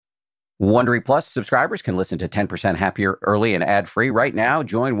Wondery Plus subscribers can listen to 10% Happier early and ad-free right now.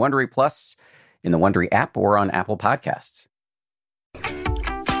 Join Wondery Plus in the Wondery app or on Apple Podcasts.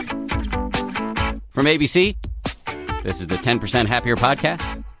 From ABC, this is the 10% Happier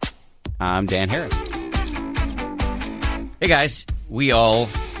podcast. I'm Dan Harris. Hey guys, we all,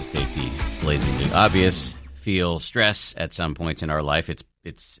 to state the blazingly obvious, feel stress at some points in our life.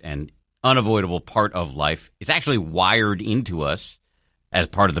 It's an unavoidable part of life. It's actually wired into us as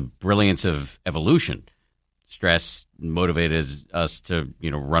part of the brilliance of evolution. Stress motivated us to,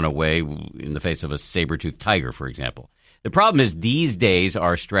 run away in the face of a saber-toothed tiger, for example. The problem is these days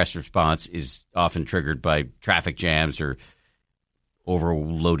our stress response is often triggered by traffic jams or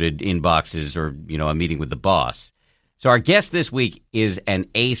overloaded inboxes or, a meeting with the boss. So our guest this week is an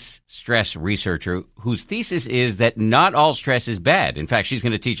ace stress researcher whose thesis is that not all stress is bad. In fact, she's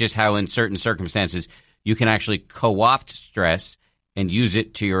going to teach us how in certain circumstances you can actually co-opt stress and use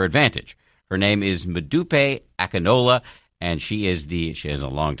it to your advantage. Her name is Modupe Akinola, and she has a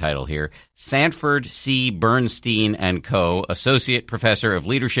long title here, Sanford C. Bernstein and Co., Associate Professor of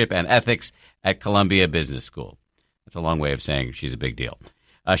Leadership and Ethics at Columbia Business School. That's a long way of saying she's a big deal.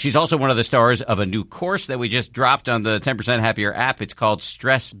 She's also one of the stars of a new course that we just dropped on the 10% Happier app. It's called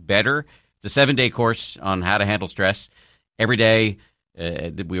Stress Better. It's a 7-day course on how to handle stress. Every day,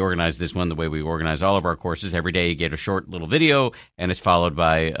 we organize this one the way we organize all of our courses. Every day you get a short little video, and it's followed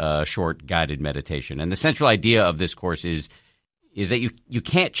by a short guided meditation. And the central idea of this course is that you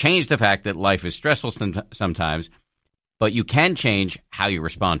can't change the fact that life is stressful sometimes, but you can change how you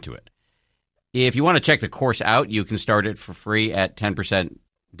respond to it. If you want to check the course out, you can start it for free at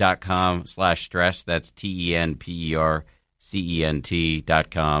 10%.com/stress. That's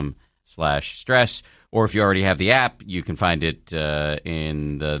TenPercent.com/stress. Or if you already have the app, you can find it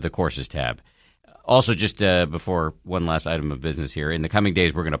in the courses tab. Also, just before one last item of business here, in the coming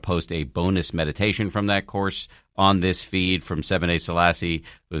days, we're going to post a bonus meditation from that course on this feed from Sebene Selassie,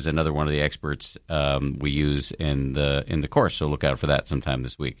 who's another one of the experts we use in the course. So look out for that sometime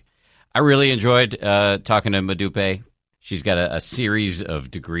this week. I really enjoyed talking to Modupe. She's got a series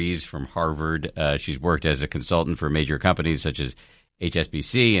of degrees from Harvard. She's worked as a consultant for major companies such as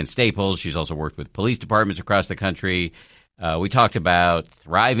HSBC and Staples. She's also worked with police departments across the country. We talked about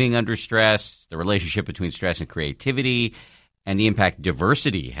thriving under stress, the relationship between stress and creativity, and the impact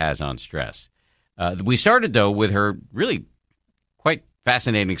diversity has on stress. We started, though, with her really quite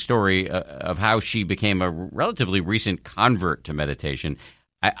fascinating story of how she became a relatively recent convert to meditation.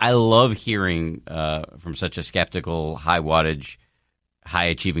 I love hearing from such a skeptical, high-wattage,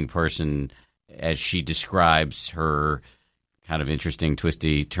 high-achieving person as she describes her kind of interesting,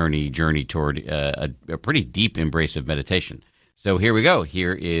 twisty, turny journey toward a pretty deep embrace of meditation. So here we go.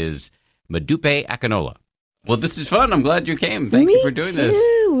 Here is Modupe Akinola. Well, this is fun. I'm glad you came. Thank you for doing this.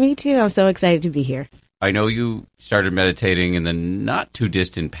 Me too. I'm so excited to be here. I know you started meditating in the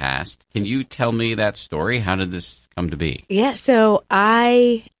not-too-distant past. Can you tell me that story? How did this come to be? Yeah, so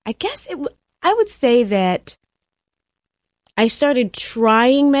I guess I would say that I started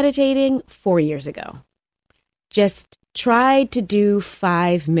trying meditating 4 years ago. Just tried to do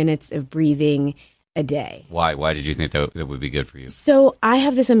 5 minutes of breathing a day. Why? Why did you think that would be good for you? So I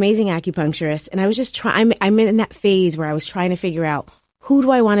have this amazing acupuncturist, and I was just trying. I'm in that phase where I was trying to figure out, who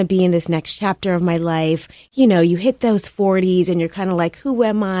do I want to be in this next chapter of my life? You hit those 40s and you're kind of like, who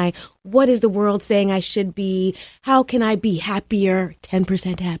am I? What is the world saying I should be? How can I be happier?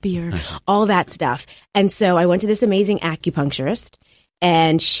 10% happier? All that stuff. And so I went to this amazing acupuncturist.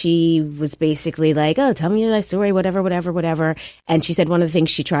 And she was basically like, oh, tell me your life story, whatever. And she said one of the things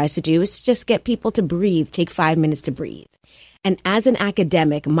she tries to do is just get people to breathe, take 5 minutes to breathe. And as an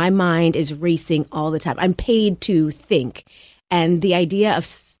academic, my mind is racing all the time. I'm paid to think. And the idea of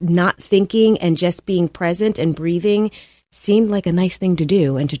not thinking and just being present and breathing seemed like a nice thing to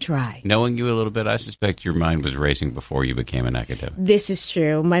do and to try. Knowing you a little bit, I suspect your mind was racing before you became an academic. This is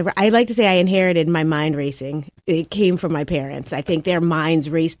true. I like to say I inherited my mind racing. It came from my parents. I think their minds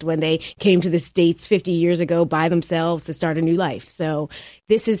raced when they came to the States 50 years ago by themselves to start a new life. So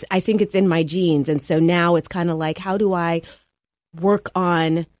I think it's in my genes. And so now it's kind of like, how do I work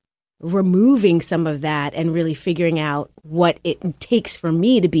on removing some of that and really figuring out what it takes for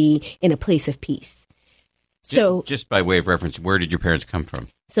me to be in a place of peace? So, just by way of reference, where did your parents come from?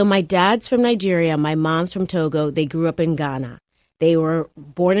 So my dad's from Nigeria, my mom's from Togo. They grew up in Ghana. They were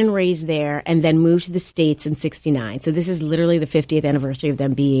born and raised there and then moved to the States in 1969. So this is literally the 50th anniversary of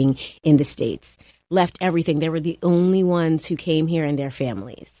them being in the States. Left everything. They were the only ones who came here in their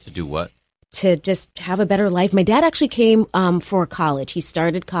families. To do what? To just have a better life. My dad actually came for college. He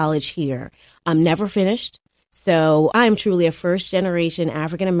started college here. Never finished. So I'm truly a first generation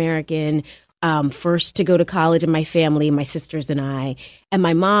African American, first to go to college in my family, my sisters and I. And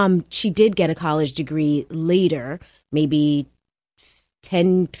my mom, she did get a college degree later, maybe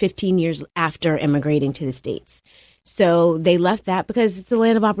 10, 15 years after immigrating to the States. So they left that because it's a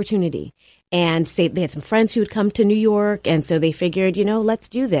land of opportunity. And they had some friends who had come to New York. And so they figured, let's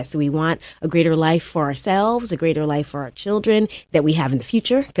do this. We want a greater life for ourselves, a greater life for our children that we have in the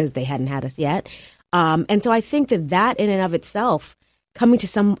future because they hadn't had us yet. And so I think that in and of itself, coming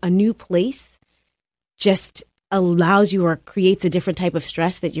to a new place just allows you or creates a different type of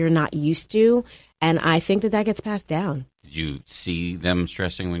stress that you're not used to. And I think that gets passed down. Did you see them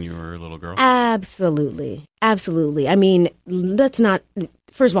stressing when you were a little girl? Absolutely. Absolutely. I mean,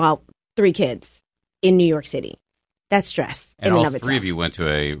 first of all, 3 kids in New York City. That's stress and in all and of itself. 3 of you went to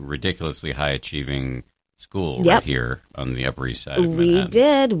a ridiculously high-achieving school right here on the Upper East Side of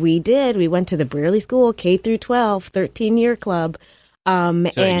Manhattan. We did. We went to the Brearley School, K through 12, 13-year club. So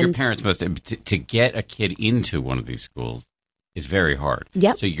and your parents must have, to get a kid into one of these schools is very hard.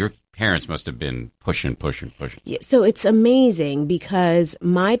 Yep. So your parents must have been pushing. Yeah, so it's amazing because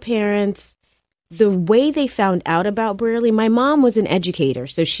my parents, the way they found out about Brearley, my mom was an educator.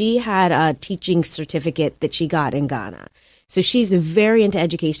 So she had a teaching certificate that she got in Ghana. So she's very into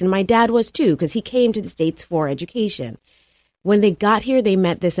education. My dad was too, because he came to the States for education. When they got here, they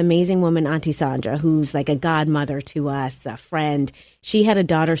met this amazing woman, Auntie Sandra, who's like a godmother to us, a friend. She had a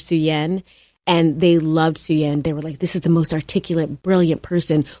daughter, Suyen, and they loved Suyen. They were like, this is the most articulate, brilliant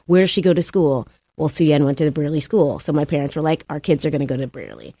person. Where does she go to school? Well, Suyen went to the Brearley School. So my parents were like, our kids are going to go to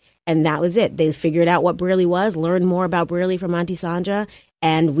Brearley. And that was it. They figured out what Brearley was, learned more about Brearley from Auntie Sandra,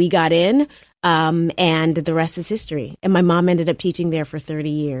 and we got in. And the rest is history. And my mom ended up teaching there for 30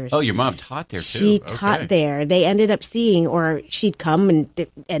 years. Oh, your mom taught there, too? She taught there. They ended up seeing, or she'd come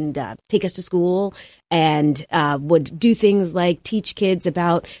and take us to school and would do things like teach kids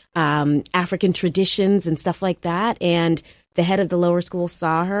about African traditions and stuff like that. And the head of the lower school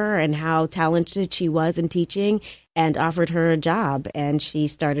saw her and how talented she was in teaching and offered her a job. And she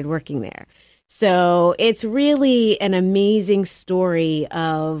started working there. So it's really an amazing story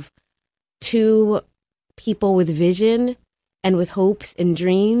of 2 people with vision and with hopes and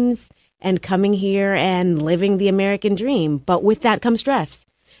dreams and coming here and living the American dream. But with that comes stress.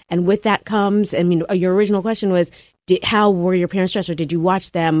 And with that comes, your original question was, how were your parents stressed, or did you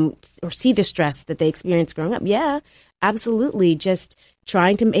watch them or see the stress that they experienced growing up? Yeah, absolutely. Just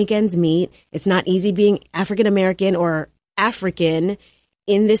trying to make ends meet. It's not easy being African American or African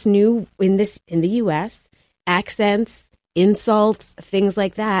in the U.S. Accents, insults, things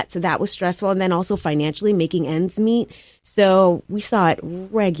like that. So that was stressful. And then also financially making ends meet. So we saw it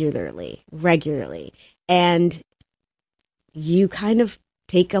regularly. And you kind of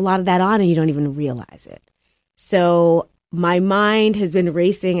take a lot of that on and you don't even realize it. So my mind has been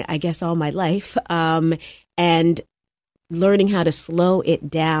racing, I guess, all my life, and learning how to slow it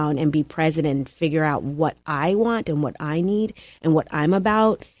down and be present and figure out what I want and what I need and what I'm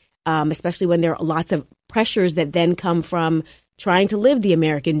about, especially when there are lots of pressures that then come from trying to live the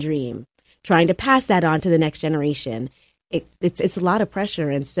American dream, trying to pass that on to the next generation. It's a lot of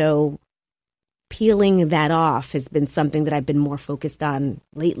pressure. And so peeling that off has been something that I've been more focused on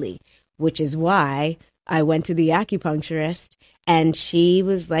lately, which is why I went to the acupuncturist and she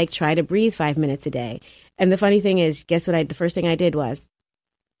was like, try to breathe 5 minutes a day. And the funny thing is, guess what? The first thing I did was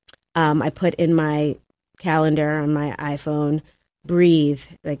I put in my calendar on my iPhone, breathe.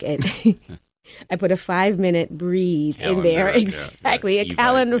 I put a 5-minute breathe calendar, in there. Exactly. A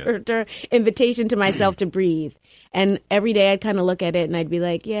calendar invitation to myself to breathe. And every day I'd kind of look at it and I'd be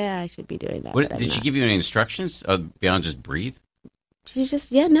like, yeah, I should be doing that. Did she give you any instructions beyond just breathe? She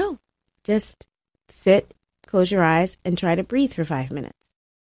just, just sit, close your eyes, and try to breathe for 5 minutes.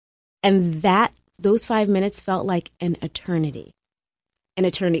 And those 5 minutes felt like an eternity,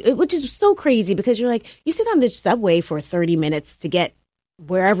 which is so crazy because you're like, you sit on the subway for 30 minutes to get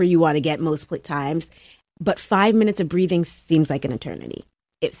wherever you want to get most times, but 5 minutes of breathing seems like an eternity.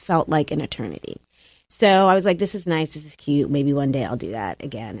 It felt like an eternity. So I was like, this is nice, this is cute. Maybe one day I'll do that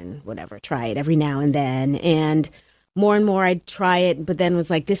again and whatever, try it every now and then. And more I'd try it, but then was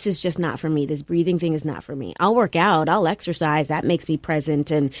like, this is just not for me. This breathing thing is not for me. I'll work out, I'll exercise. That makes me present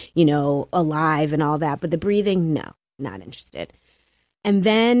and, alive and all that. But the breathing, no, not interested. And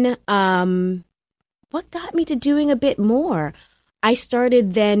then what got me to doing a bit more? I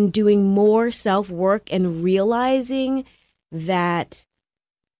started then doing more self-work and realizing that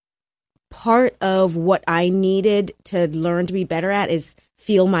part of what I needed to learn to be better at is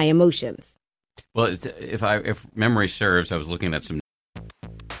feel my emotions. Well, if memory serves, I was looking at some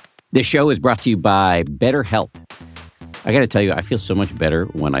This show is brought to you by BetterHelp. I got to tell you, I feel so much better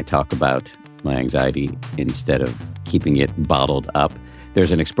when I talk about my anxiety instead of keeping it bottled up.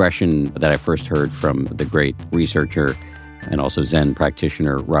 There's an expression that I first heard from the great researcher and also Zen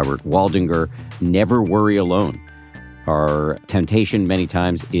practitioner Robert Waldinger: never worry alone. Our temptation many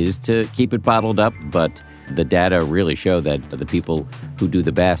times is to keep it bottled up, but the data really show that the people who do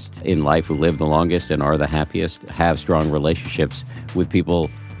the best in life, who live the longest and are the happiest, have strong relationships with people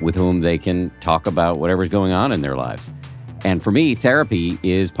with whom they can talk about whatever's going on in their lives. And for me, therapy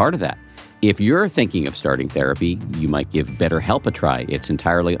is part of that. If you're thinking of starting therapy, you might give BetterHelp a try. It's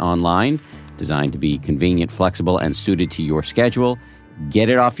entirely online, designed to be convenient, flexible, and suited to your schedule. Get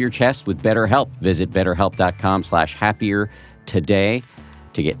it off your chest with BetterHelp. Visit BetterHelp.com/happier today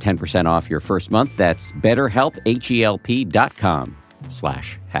to get 10% off your first month. That's BetterHelp,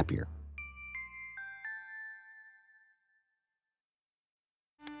 HELP.com/happier.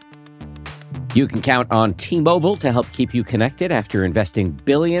 You can count on T-Mobile to help keep you connected. After investing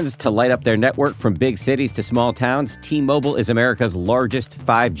billions to light up their network from big cities to small towns, T-Mobile is America's largest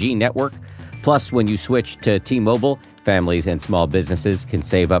 5G network. Plus, when you switch to T-Mobile, families and small businesses can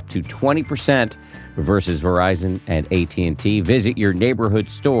save up to 20% versus Verizon and AT&T. Visit your neighborhood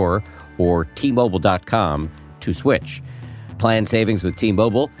store or T-Mobile.com to switch. Plan savings with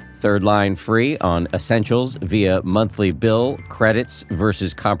T-Mobile. Third line free on essentials via monthly bill credits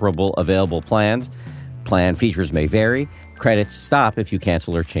versus comparable available plans. Plan features may vary. Credits stop if you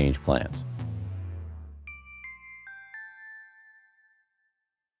cancel or change plans.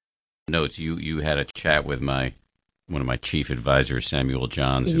 Notes, you had a chat with one of my chief advisors, Samuel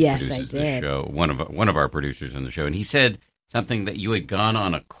Johns, who produces the show. One of our producers on the show, and he said something that you had gone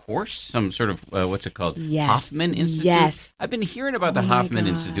on a course, some sort of, what's it called? Yes. Hoffman Institute? Yes. I've been hearing about the Hoffman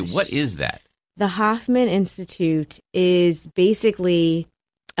Institute. What is that? The Hoffman Institute is basically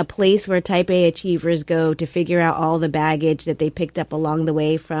a place where type A achievers go to figure out all the baggage that they picked up along the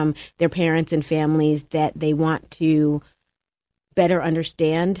way from their parents and families that they want to better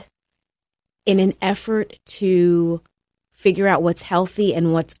understand in an effort to figure out what's healthy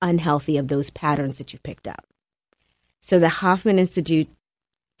and what's unhealthy of those patterns that you've picked up. So the Hoffman Institute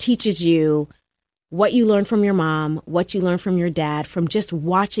teaches you what you learn from your mom, what you learn from your dad, from just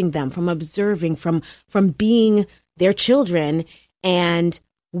watching them, from observing, from being their children, and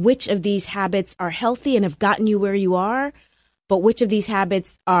which of these habits are healthy and have gotten you where you are, but which of these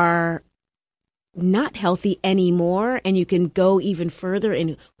habits are not healthy anymore, and you can go even further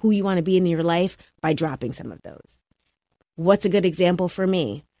in who you want to be in your life by dropping some of those. What's a good example for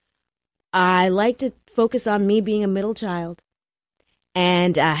me? I like to focus on me being a middle child.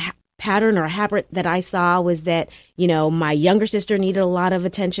 And a pattern or a habit that I saw was that, my younger sister needed a lot of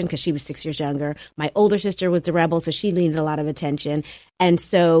attention because she was 6 years younger. My older sister was the rebel, so she needed a lot of attention. And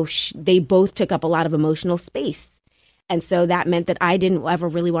so they both took up a lot of emotional space. And so that meant that I didn't ever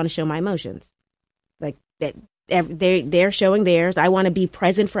really want to show my emotions. Like that. They're showing theirs. I want to be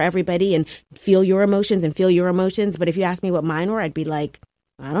present for everybody and feel your emotions. But if you ask me what mine were, I'd be like,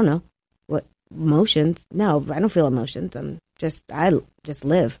 I don't know. What emotions? No, I don't feel emotions. I just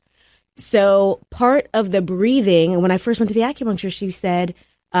live. So part of the breathing, and when I first went to the acupuncture, she said,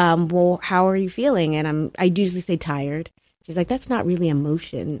 well, how are you feeling? And I usually say tired. She's like, that's not really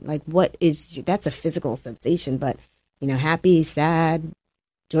emotion. Like, that's a physical sensation, but, happy, sad,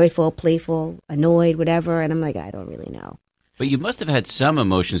 joyful, playful, annoyed, whatever. And I'm like, I don't really know. But you must have had some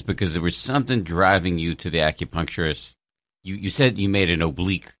emotions because there was something driving you to the acupuncturist. You said you made an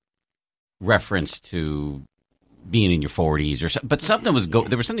oblique reference to being in your 40s or something, but something was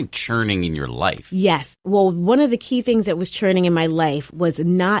there was something churning in your life. Yes. Well, one of the key things that was churning in my life was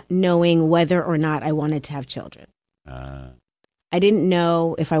not knowing whether or not I wanted to have children. I didn't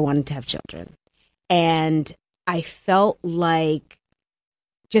know if I wanted to have children. And I felt like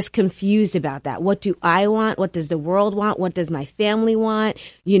just confused about that. What do I want? What does the world want? What does my family want?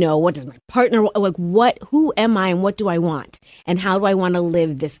 What does my partner want? Like, who am I and what do I want? And how do I want to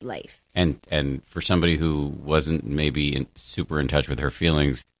live this life? And for somebody who wasn't maybe super in touch with her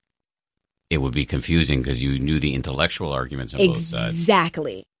feelings, it would be confusing because you knew the intellectual arguments on both sides.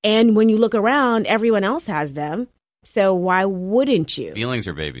 Exactly. And when you look around, everyone else has them. So why wouldn't you? Feelings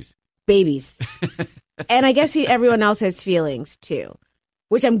or babies? Babies. And I guess everyone else has feelings too,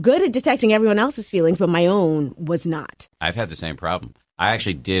 which I'm good at detecting everyone else's feelings, but my own was not. I've had the same problem. I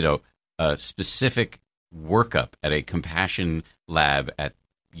actually did a specific workup at a compassion lab at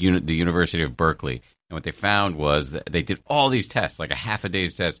the University of Berkeley. And what they found was that they did all these tests, like a half a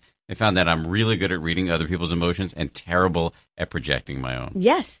day's test. They found that I'm really good at reading other people's emotions and terrible at projecting my own.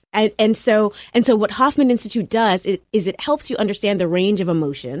 Yes. And so what Hoffman Institute does is it helps you understand the range of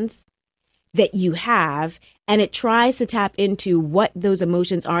emotions that you have, and it tries to tap into what those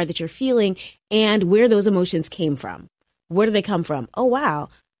emotions are that you're feeling and where those emotions came from. Where do they come from? Oh, wow.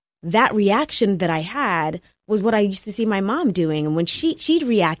 That reaction that I had was what I used to see my mom doing. And when she'd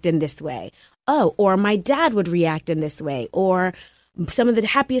react in this way. Oh, or my dad would react in this way. Or some of the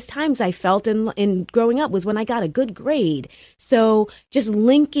happiest times I felt in growing up was when I got a good grade. So just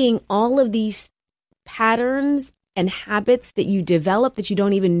linking all of these patterns and habits that you develop that you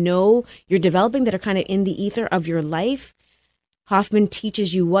don't even know you're developing, that are kind of in the ether of your life. Hoffman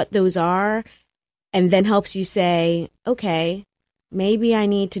teaches you what those are and then helps you say, okay, maybe I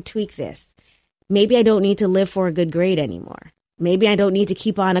need to tweak this. Maybe I don't need to live for a good grade anymore. Maybe I don't need to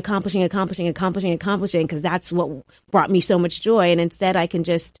keep on accomplishing because that's what brought me so much joy. And instead I can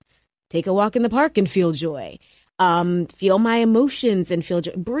just take a walk in the park and feel joy, feel my emotions and feel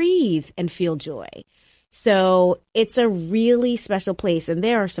joy, breathe and feel joy. So it's a really special place. And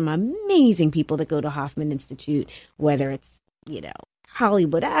there are some amazing people that go to Hoffman Institute, whether it's,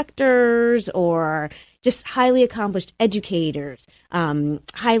 Hollywood actors or just highly accomplished educators,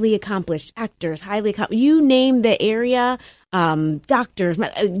 highly accomplished actors, you name the area, doctors,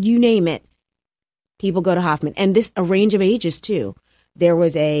 you name it. People go to Hoffman, and a range of ages too. There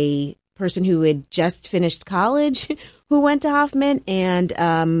was a person who had just finished college who went to Hoffman, and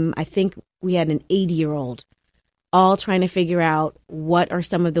I think we had an 80-year-old all trying to figure out what are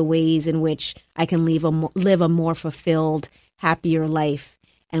some of the ways in which I can live a more fulfilled, happier life,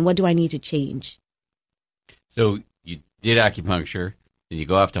 and what do I need to change? So you did acupuncture, then you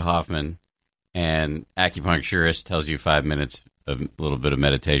go off to Hoffman, and acupuncturist tells you 5 minutes of a little bit of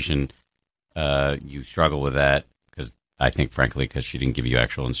meditation. You struggle with that because I think, frankly, because she didn't give you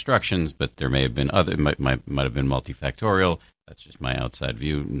actual instructions, but there may have been might have been multifactorial. That's just my outside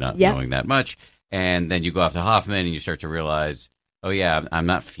view, not knowing that much. And then you go off to Hoffman, and you start to realize, oh yeah, I'm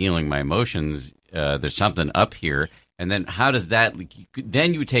not feeling my emotions. There's something up here. And then how does that –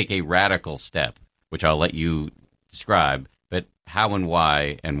 then you take a radical step, which I'll let you describe, but how and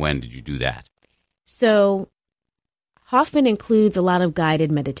why and when did you do that? So Hoffman includes a lot of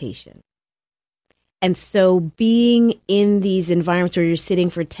guided meditation. And so being in these environments where you're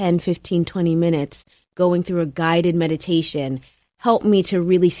sitting for 10, 15, 20 minutes, going through a guided meditation helped me to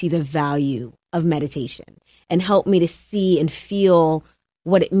really see the value of meditation and helped me to see and feel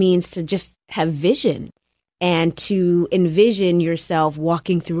what it means to just have vision and to envision yourself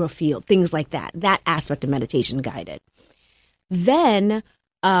walking through a field, things like that aspect of meditation guided. Then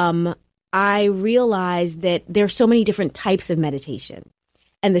I realized that there are so many different types of meditation.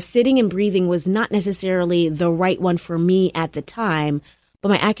 And the sitting and breathing was not necessarily the right one for me at the time, but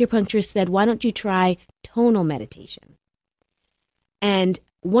my acupuncturist said, why don't you try tonal meditation? And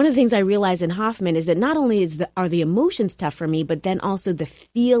one of the things I realized in Hoffman is that not only are the emotions tough for me, but then also the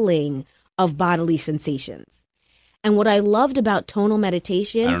feeling of bodily sensations. And what I loved about tonal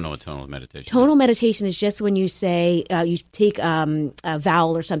meditation... I don't know what tonal meditation is. Tonal meditation is just when you say, you take a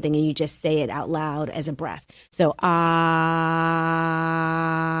vowel or something and you just say it out loud as a breath. So, ah,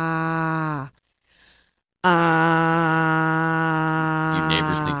 ah. Your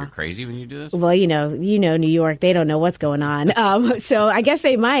neighbors think you're crazy when you do this? Well, New York, they don't know what's going on. So I guess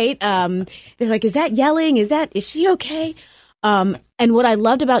they might. They're like, is that yelling? Is she okay? And what I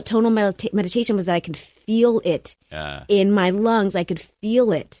loved about tonal meditation was that I could feel it in my lungs. I could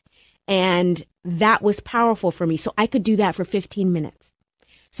feel it. And that was powerful for me. So I could do that for 15 minutes.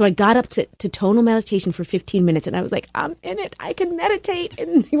 So I got up to tonal meditation for 15 minutes and I was like, I'm in it. I can meditate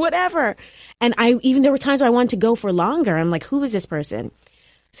and whatever. And there were times where I wanted to go for longer. I'm like, who is this person?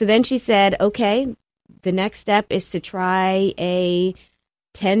 So then she said, okay, the next step is to try a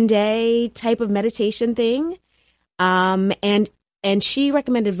 10-day type of meditation thing. And she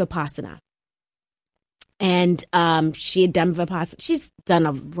recommended Vipassana. And she had done Vipassana. She's done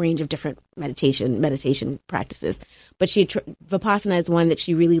a range of different meditation practices. But Vipassana is one that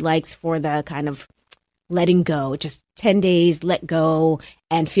she really likes for the kind of letting go. Just 10 days, let go,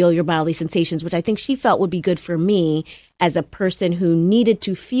 and feel your bodily sensations, which I think she felt would be good for me as a person who needed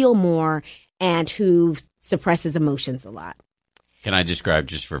to feel more and who suppresses emotions a lot. Can I describe,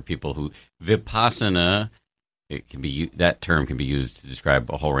 just for people who Vipassana... that term can be used to describe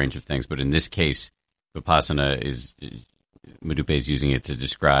a whole range of things, but in this case, Vipassana Modupe is using it to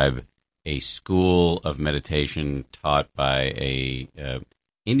describe a school of meditation taught by a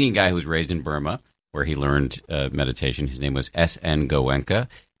Indian guy who was raised in Burma, where he learned meditation. His name was S.N. Goenka,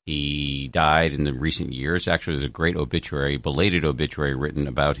 He died in the recent years. Actually, there's a great obituary, belated obituary written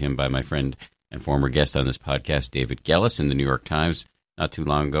about him by my friend and former guest on this podcast, David Gellis, in the New York Times not too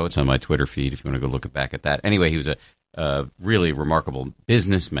long ago. It's on my Twitter feed if you want to go look back at that. Anyway, he was a really remarkable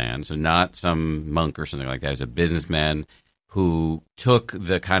businessman, so not some monk or something like that. He was a businessman who took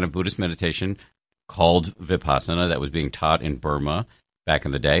the kind of Buddhist meditation called Vipassana that was being taught in Burma back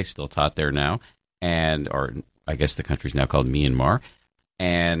in the day, still taught there now, or I guess the country's now called Myanmar.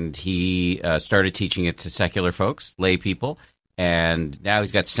 And he started teaching it to secular folks, lay people, and now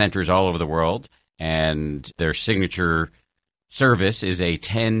he's got centers all over the world, and their signature service is a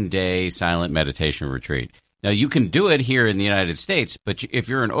 10-day silent meditation retreat. Now, you can do it here in the United States, but if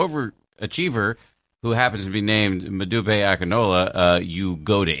you're an overachiever who happens to be named Modupe Akinola, you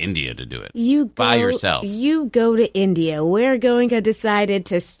go to India to do it by yourself. You go to India. Where Goenka decided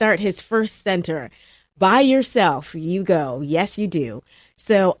to start his first center. By yourself, you go. Yes, you do.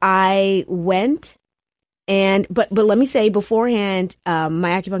 So I went, but let me say beforehand,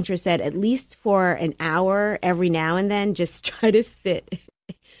 my acupuncturist said at least for an hour every now and then, just try to sit.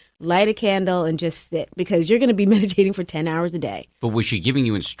 Light a candle and just sit, because you're going to be meditating for 10 hours a day. But was she giving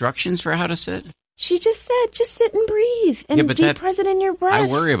you instructions for how to sit? She just said, just sit and breathe and be present in your breath. I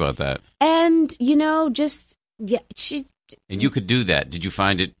worry about that. And, And you could do that. Did you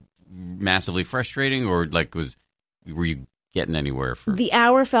find it massively frustrating, or were you getting anywhere? The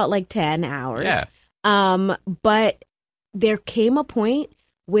hour felt like 10 hours. Yeah. But there came a point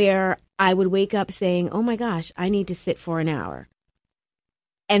where I would wake up saying, oh my gosh, I need to sit for an hour.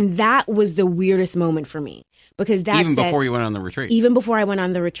 And that was the weirdest moment for me, because before you went on the retreat. Even before I went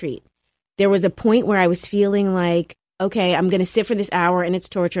on the retreat, there was a point where I was feeling like, okay, I'm going to sit for this hour and it's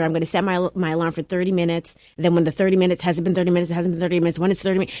torture. I'm going to set my alarm for 30 minutes. Then when the 30 minutes hasn't been 30 minutes, it hasn't been 30 minutes. When it's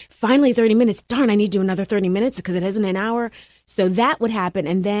 30 minutes, finally 30 minutes, darn, I need to do another 30 minutes because it isn't an hour. So that would happen.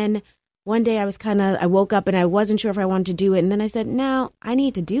 And then one day I woke up and I wasn't sure if I wanted to do it. And then I said, no, I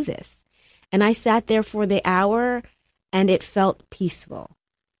need to do this. And I sat there for the hour and it felt peaceful.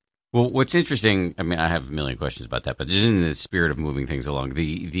 Well, what's interesting, I mean, I have a million questions about that, but just in the spirit of moving things along,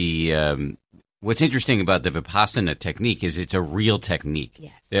 what's interesting about the Vipassana technique is it's a real technique.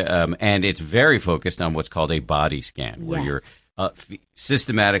 Yes. And it's very focused on what's called a body scan, where you're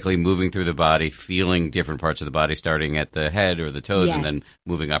systematically moving through the body, feeling different parts of the body, starting at the head or the toes, and then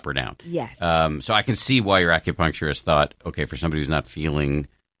moving up or down. Yes. So I can see why your acupuncturist thought, okay, for somebody who's not feeling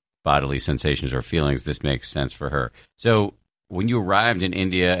bodily sensations or feelings, this makes sense for her. So when you arrived in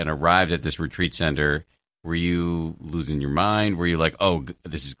India and arrived at this retreat center, were you losing your mind? Were you like, oh,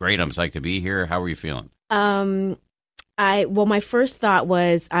 this is great, I'm psyched to be here? How were you feeling? My first thought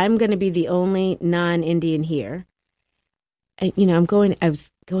was, I'm going to be the only non-Indian here. I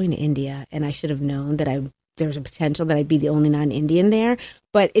was going to India, and I should have known that there was a potential that I'd be the only non-Indian there.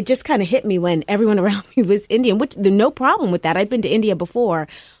 But it just kind of hit me when everyone around me was Indian, which there's no problem with that. I'd been to India before,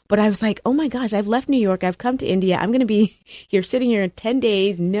 but I was like, oh my gosh, I've left New York. I've come to India. I'm going to be here sitting here in 10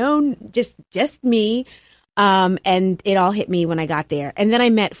 days. No, just me. And it all hit me when I got there. And then I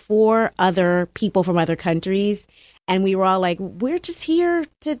met 4 other people from other countries. And we were all like, we're just here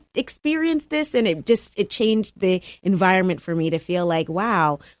to experience this. And it changed the environment for me to feel like,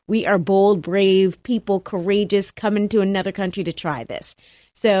 wow, we are bold, brave people, courageous, coming to another country to try this.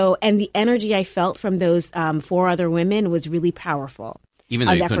 So, and the energy I felt from those 4 other women was really powerful. Even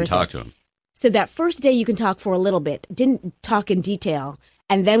though you couldn't talk to them. So that first day you can talk for a little bit, didn't talk in detail.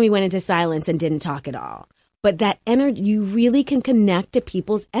 And then we went into silence and didn't talk at all. But that energy, you really can connect to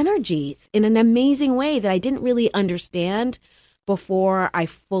people's energies in an amazing way that I didn't really understand before I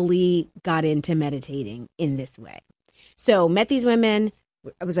fully got into meditating in this way. So met these women.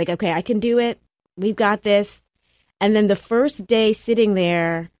 I was like, okay, I can do it. We've got this. And then the first day sitting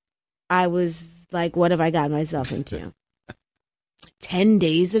there, I was like, what have I gotten myself into? 10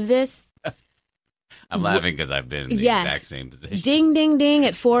 days of this? I'm laughing because I've been in the exact same position. Ding, ding, ding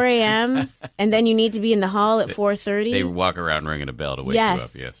at 4 a.m. and then you need to be in the hall at 4:30. They walk around ringing a bell to wake you up.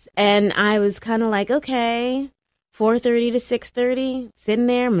 Yes. And I was kind of like, okay, 4:30 to 6:30, sitting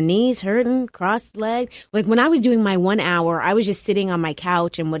there, my knees hurting, cross-legged. Like when I was doing my 1 hour, I was just sitting on my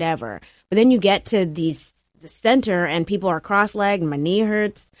couch and whatever. But then you get to the center and people are cross-legged and my knee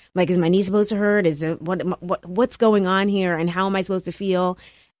hurts. Like, is my knee supposed to hurt? Is it what's going on here? And how am I supposed to feel?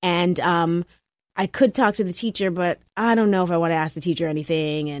 And I could talk to the teacher, but I don't know if I want to ask the teacher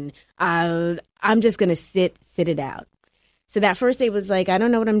anything. And I'm just going to sit it out. So that first day was like, I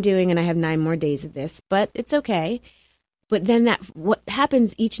don't know what I'm doing, and I have 9 more days of this, but it's okay. But then what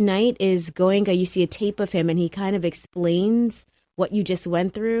happens each night is Goenka, you see a tape of him, and he kind of explains what you just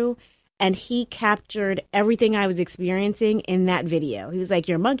went through. And he captured everything I was experiencing in that video. He was like,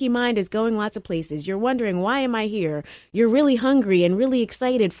 your monkey mind is going lots of places. You're wondering, why am I here? You're really hungry and really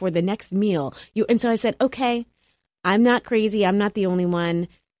excited for the next meal. And so I said, okay, I'm not crazy. I'm not the only one.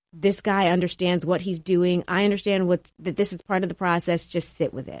 This guy understands what he's doing. I understand that this is part of the process. Just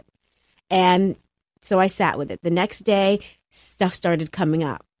sit with it. And so I sat with it. The next day, stuff started coming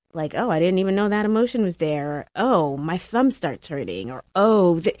up. Like, oh, I didn't even know that emotion was there. Or, oh, my thumb starts hurting. Or,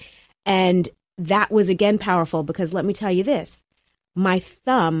 oh, and that was, again, powerful because let me tell you this. My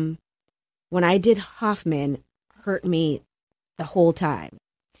thumb, when I did Hoffman, hurt me the whole time.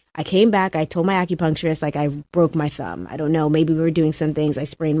 I came back. I told my acupuncturist, like, I broke my thumb. I don't know. Maybe we were doing some things. I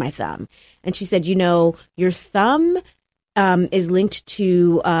sprained my thumb. And she said, your thumb is linked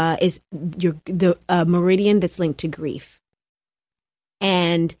to, the meridian that's linked to grief.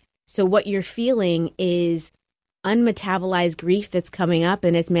 And so what you're feeling is unmetabolized grief that's coming up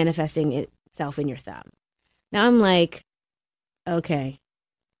and it's manifesting itself in your thumb. Now I'm like, okay,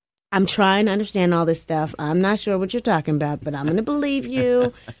 I'm trying to understand all this stuff. I'm not sure what you're talking about, but I'm going to believe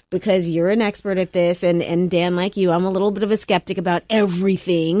you because you're an expert at this. And Dan, like you, I'm a little bit of a skeptic about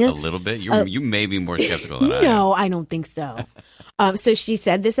everything. A little bit? You may be more skeptical than I am. No, I don't think so. So she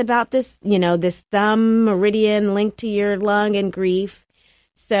said this about this, this thumb meridian linked to your lung and grief.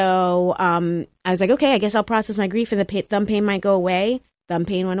 So I was like, okay, I guess I'll process my grief and the thumb pain might go away. Thumb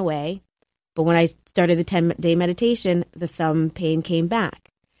pain went away. But when I started the 10-day meditation, the thumb pain came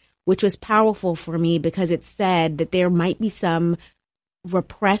back, which was powerful for me because it said that there might be some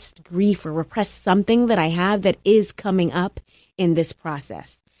repressed grief or repressed something that I have that is coming up in this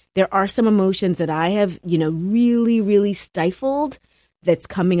process. There are some emotions that I have, really, really stifled that's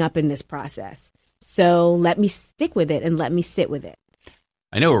coming up in this process. So let me stick with it and let me sit with it.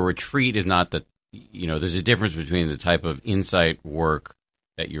 I know a retreat is not there's a difference between the type of insight work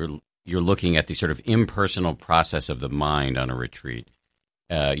that you're looking at, the sort of impersonal process of the mind on a retreat.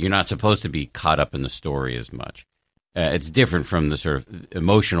 You're not supposed to be caught up in the story as much. It's different from the sort of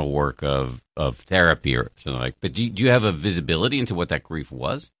emotional work of therapy or something like. But do you have a visibility into what that grief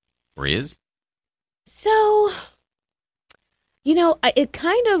was or is? So, it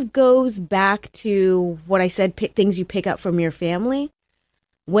kind of goes back to what I said, things you pick up from your family.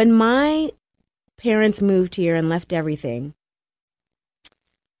 When my parents moved here and left everything,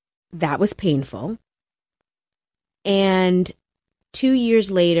 that was painful. And 2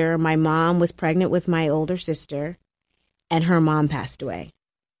 years later, my mom was pregnant with my older sister, and her mom passed away.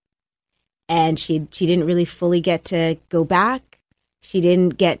 And she didn't really fully get to go back. She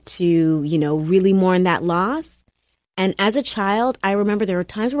didn't get to, really mourn that loss. And as a child, I remember there were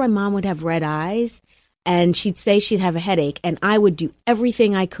times where my mom would have red eyes, and she'd say she'd have a headache, and I would do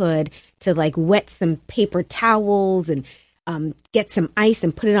everything I could to, wet some paper towels and get some ice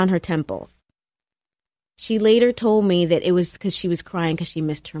and put it on her temples. She later told me that it was because she was crying because she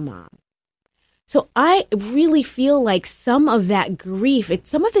missed her mom. So I really feel like some of that grief,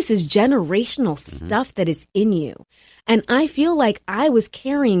 some of this is generational stuff that is in you. And I feel like I was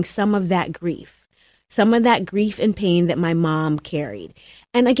carrying some of that grief and pain that my mom carried.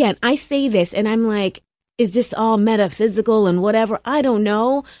 And again, I say this and I'm like, is this all metaphysical and whatever? I don't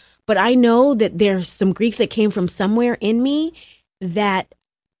know. But I know that there's some grief that came from somewhere in me that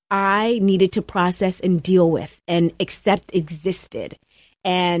I needed to process and deal with and accept existed.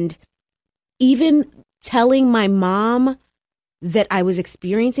 And even telling my mom that I was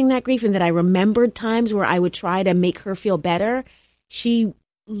experiencing that grief and that I remembered times where I would try to make her feel better, she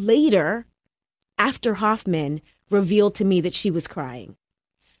later, after Hoffman, revealed to me that she was crying.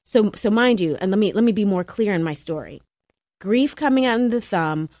 So mind you, and let me be more clear in my story. Grief coming out in the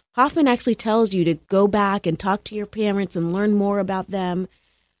thumb, Hoffman actually tells you to go back and talk to your parents and learn more about them.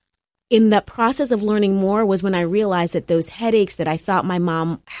 In the process of learning more was when I realized that those headaches that I thought my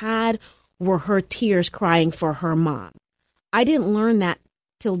mom had were her tears crying for her mom. I didn't learn that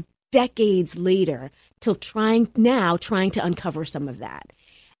till decades later, till trying to uncover some of that.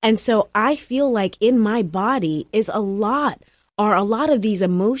 And so I feel like in my body are a lot of these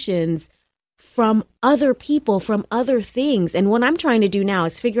emotions from other people, from other things. And what I'm trying to do now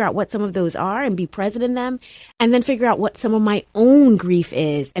is figure out what some of those are and be present in them, and then figure out what some of my own grief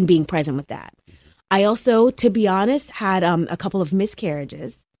is and being present with that. I also, to be honest, had a couple of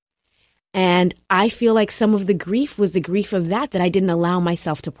miscarriages. And I feel like some of the grief was the grief of that I didn't allow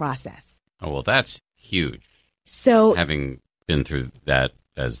myself to process. Oh, well, that's huge. So having been through that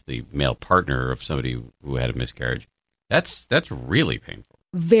as the male partner of somebody who had a miscarriage, that's really painful.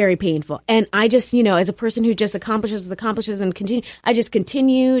 very painful. And I just, as a person who just accomplishes and continue, I just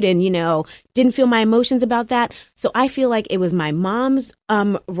continued and, didn't feel my emotions about that. So I feel like it was my mom's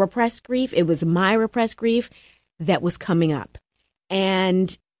repressed grief. It was my repressed grief that was coming up.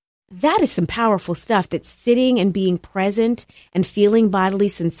 And that is some powerful stuff, that sitting and being present and feeling bodily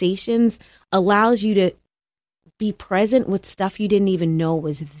sensations allows you to be present with stuff you didn't even know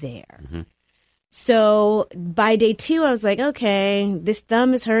was there. Mm-hmm. So by day 2, I was like, okay, this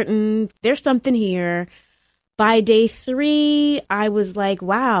thumb is hurting. There's something here. By day 3, I was like,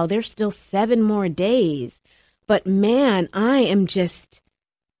 wow, there's still 7 more days. But man, I am just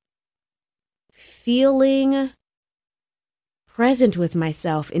feeling present with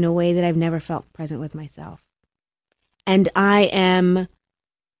myself in a way that I've never felt present with myself. And I am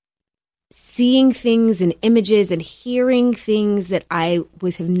seeing things and images and hearing things that I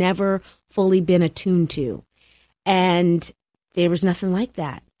have never fully been attuned to. And there was nothing like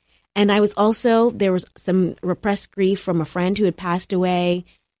that. And there was some repressed grief from a friend who had passed away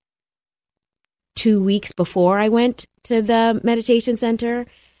 2 weeks before I went to the meditation center.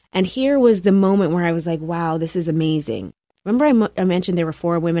 And here was the moment where I was like, wow, this is amazing. Remember I mentioned there were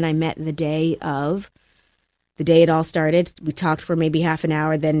 4 women I met the day it all started. We talked for maybe half an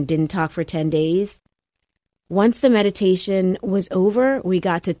hour, then didn't talk for 10 days. Once the meditation was over, we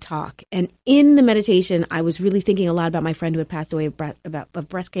got to talk. And in the meditation, I was really thinking a lot about my friend who had passed away of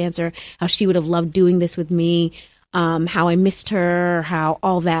breast cancer, how she would have loved doing this with me, how I missed her, how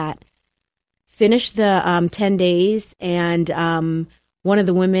all that. Finished the 10 days, and one of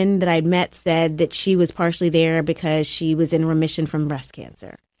the women that I'd met said that she was partially there because she was in remission from breast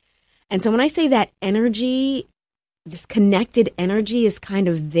cancer. And so when I say that energy, this connected energy is kind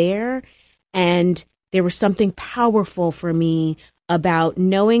of there, and there was something powerful for me about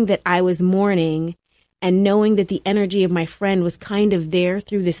knowing that I was mourning and knowing that the energy of my friend was kind of there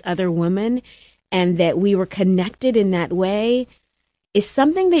through this other woman, and that we were connected in that way is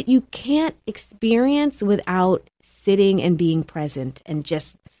something that you can't experience without sitting and being present and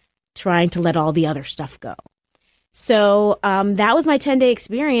just trying to let all the other stuff go. So that was my 10-day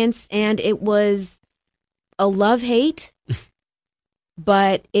experience, and it was a love-hate,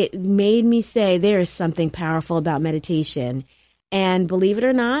 but it made me say there is something powerful about meditation. And believe it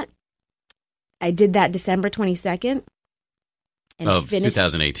or not, I did that December 22nd. Of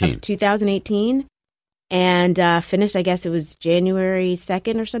 2018. Of 2018. And finished, I guess it was January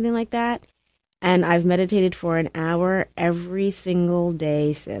 2nd or something like that. And I've meditated for an hour every single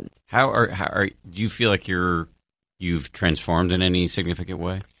day since. Do you feel like you've transformed in any significant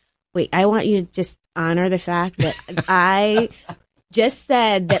way? Wait, I want you to just honor the fact that I just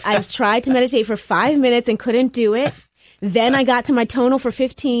said that I've tried to meditate for 5 minutes and couldn't do it. Then I got to my tonal for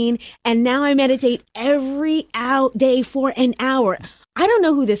 15, and now I meditate every day for an hour. I don't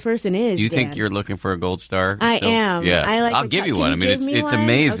know who this person is. Do you Dan. think you're looking for a gold star? I am. Yeah, I'll give you one. I mean, it's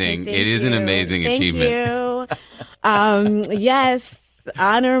amazing. Okay, it is an amazing achievement. Thank you. Yes,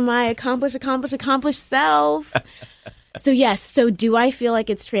 honor my accomplished self. So yes. So do I feel like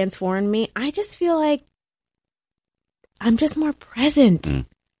it's transformed me? I just feel like I'm just more present. Mm.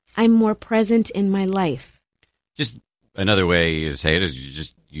 I'm more present in my life. Just another way to say it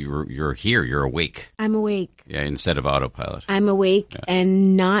is you're here. You're awake. I'm awake. Yeah, instead of autopilot. I'm awake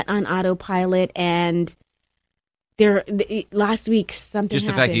and not on autopilot. And last week something just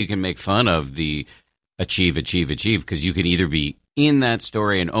the happened. fact that you can make fun of the achieve, because you could either be in that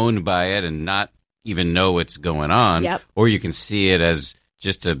story and owned by it and not even know what's going on, yep. or you can see it as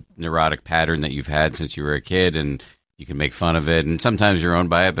just a neurotic pattern that you've had since you were a kid, and you can make fun of it. And sometimes you're owned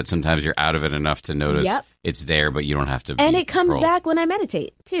by it, but sometimes you're out of it enough to notice yep. it's there, but you don't have to. And it comes back when I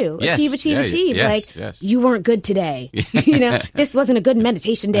meditate too. Yes. Achieve. Yes. You weren't good today. This wasn't a good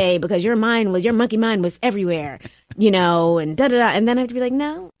meditation day because your monkey mind was everywhere. And da da da. And then I have to be like,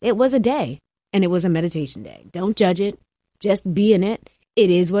 no, it was a day, and it was a meditation day. Don't judge it. Just be in it.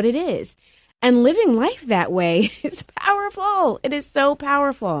 It is what it is. And living life that way is powerful. It is so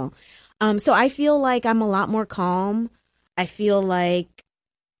powerful. So I feel like I'm a lot more calm. I feel like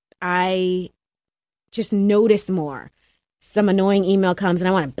I just notice more. Some annoying email comes and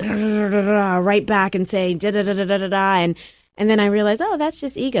I want to write back and say da-da-da-da-da-da. And then I realize, oh, that's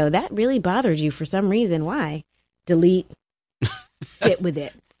just ego. That really bothered you for some reason. Why? Delete. Sit with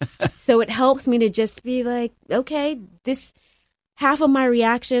it. So it helps me to just be like, okay, this... half of my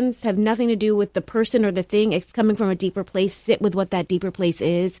reactions have nothing to do with the person or the thing. It's coming from a deeper place. Sit with what that deeper place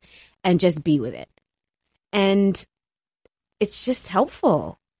is and just be with it. And it's just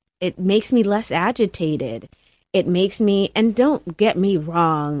helpful. It makes me less agitated. It makes me, and don't get me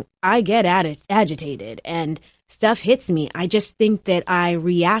wrong, I get agitated. And stuff hits me. I just think that I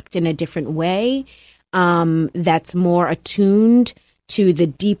react in a different way that's more attuned to the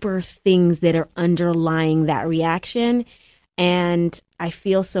deeper things that are underlying that reaction. And I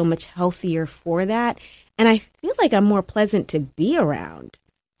feel so much healthier for that. And I feel like I'm more pleasant to be around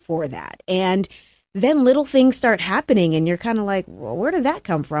for that. And then little things start happening and you're kind of like, well, where did that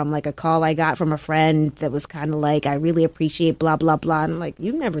come from? Like a call I got from a friend that was kind of like, I really appreciate blah, blah, blah. And I'm like,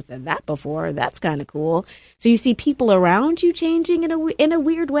 you've never said that before. That's kind of cool. So you see people around you changing in a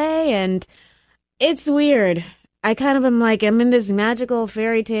weird way. And it's weird. I kind of am like, I'm in this magical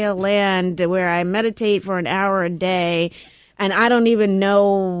fairy tale land where I meditate for an hour a day and I don't even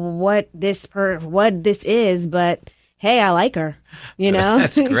know what this is, but hey, I like her, you know?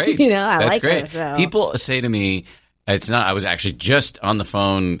 That's great. I That's like great. her. So. People say to me, I was actually just on the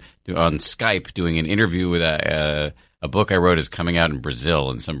phone on Skype doing an interview with a book I wrote is coming out in Brazil,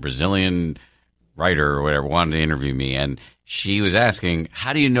 and some Brazilian writer or whatever wanted to interview me. And she was asking,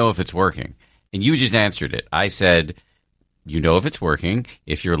 how do you know if it's working? And you just answered it. I said, you know if it's working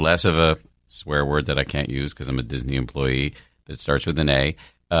if you're less of a swear word that I can't use because I'm a Disney employee that starts with an A,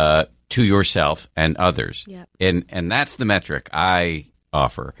 to yourself and others. Yep. And that's the metric I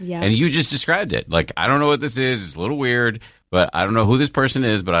offer. Yep. And you just described it. Like, I don't know what this is. It's a little weird, but I don't know who this person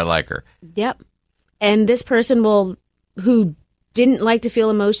is, but I like her. Yep. And this person who didn't like to feel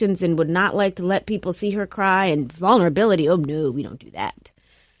emotions and would not like to let people see her cry and vulnerability. Oh, no, we don't do that.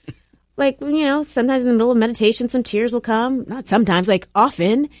 Like, sometimes in the middle of meditation, some tears will come. Not sometimes, like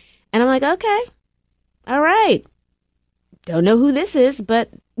often. And I'm like, okay, all right. Don't know who this is, but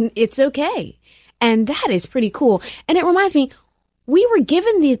it's okay. And that is pretty cool. And it reminds me, we were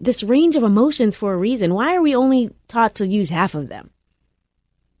given this range of emotions for a reason. Why are we only taught to use half of them?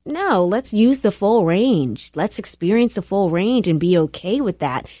 No, let's use the full range. Let's experience the full range and be okay with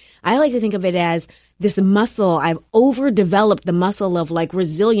that. I like to think of it as this muscle. I've overdeveloped the muscle of like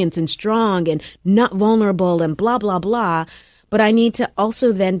resilience and strong and not vulnerable and blah, blah, blah. But I need to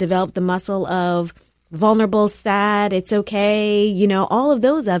also then develop the muscle of vulnerable, sad, it's okay, all of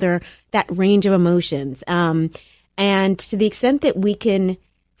those that range of emotions. And to the extent that we can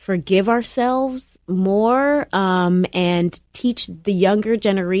forgive ourselves more and teach the younger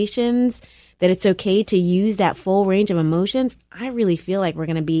generations that it's okay to use that full range of emotions, I really feel like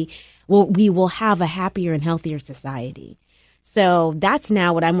we will have a happier and healthier society. So that's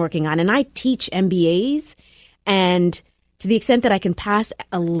now what I'm working on. And I teach MBAs, and to the extent that I can pass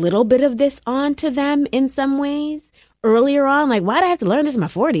a little bit of this on to them in some ways earlier on, like, why do I have to learn this in my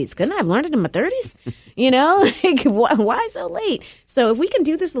 40s? Couldn't I have learned it in my 30s? Like, why so late? So if we can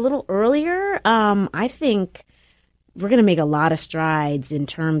do this a little earlier, I think we're going to make a lot of strides in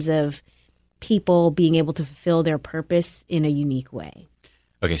terms of people being able to fulfill their purpose in a unique way.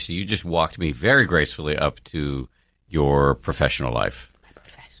 Okay, so you just walked me very gracefully up to your professional life.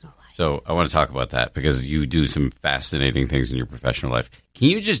 So I want to talk about that because you do some fascinating things in your professional life. Can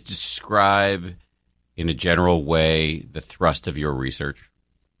you just describe in a general way the thrust of your research?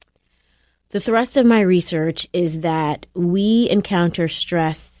 The thrust of my research is that we encounter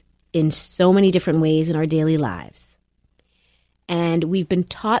stress in so many different ways in our daily lives. And we've been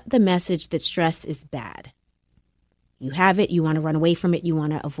taught the message that stress is bad. You have it, you want to run away from it, you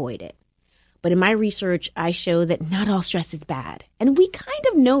want to avoid it. But in my research, I show that not all stress is bad. And we kind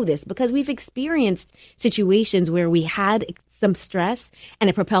of know this because we've experienced situations where we had some stress and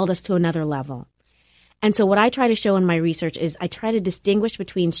it propelled us to another level. And so what I try to show in my research is I try to distinguish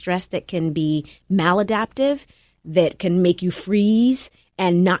between stress that can be maladaptive, that can make you freeze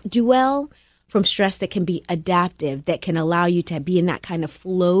and not do well, from stress that can be adaptive, that can allow you to be in that kind of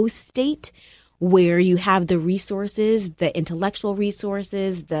flow state where you have the resources, the intellectual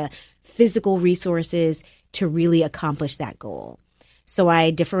resources, the physical resources to really accomplish that goal. So I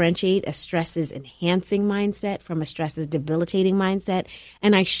differentiate a stress is enhancing mindset from a stress is debilitating mindset.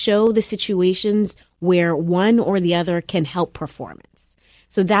 And I show the situations where one or the other can help performance.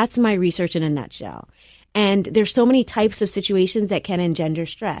 So that's my research in a nutshell. And there's so many types of situations that can engender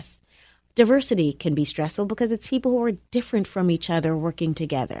stress. Diversity can be stressful because it's people who are different from each other working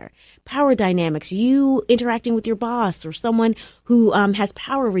together. Power dynamics, you interacting with your boss or someone who has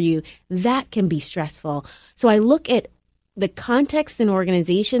power over you, that can be stressful. So I look at the contexts in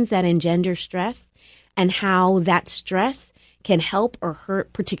organizations that engender stress and how that stress can help or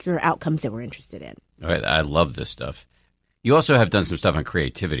hurt particular outcomes that we're interested in. All right, I love this stuff. You also have done some stuff on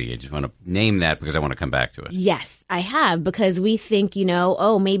creativity. I just want to name that because I want to come back to it. Yes, I have, because we think,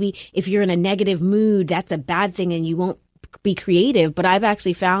 maybe if you're in a negative mood, that's a bad thing and you won't be creative. But I've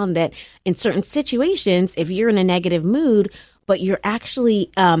actually found that in certain situations, if you're in a negative mood, but you're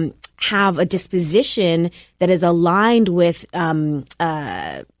actually have a disposition that is aligned with kind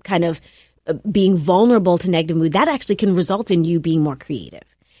of being vulnerable to negative mood, that actually can result in you being more creative.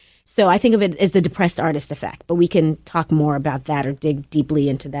 So I think of it as the depressed artist effect, but we can talk more about that or dig deeply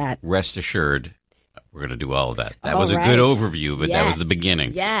into that. Rest assured, we're going to do all of that. That All was right. a good overview, but that was Yes. the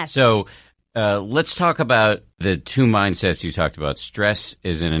beginning. Yes. So let's talk about the two mindsets you talked about. Stress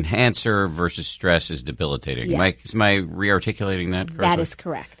is an enhancer versus stress is debilitating. Yes. Am I re-articulating that correctly? That is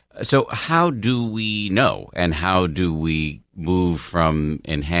correct. So how do we know, and how do we move from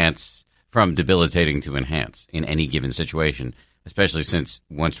debilitating to enhance in any given situation, especially since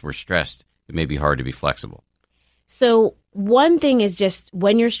once we're stressed, it may be hard to be flexible? So one thing is just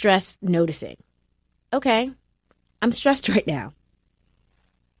when you're stressed, noticing, okay, I'm stressed right now.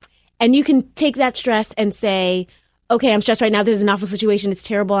 And you can take that stress and say, okay, I'm stressed right now. This is an awful situation. It's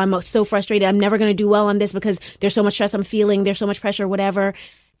terrible. I'm so frustrated. I'm never going to do well on this because there's so much stress I'm feeling. There's so much pressure, whatever.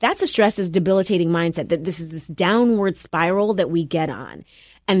 That's a stress is debilitating mindset, that this is this downward spiral that we get on.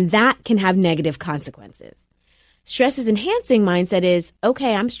 And that can have negative consequences. Stress is enhancing mindset is,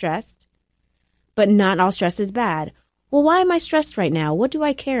 okay, I'm stressed, but not all stress is bad. Well, why am I stressed right now? What do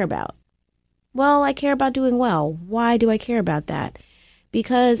I care about? Well, I care about doing well. Why do I care about that?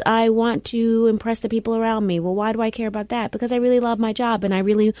 Because I want to impress the people around me. Well, why do I care about that? Because I really love my job and I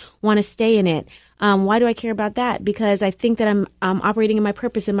really want to stay in it. Why do I care about that? Because I think that I'm operating in my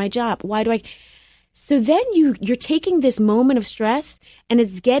purpose in my job. Why do I? So then you're taking this moment of stress and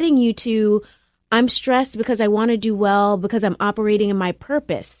it's getting you to, I'm stressed because I want to do well, because I'm operating in my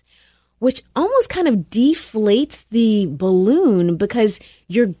purpose, which almost kind of deflates the balloon because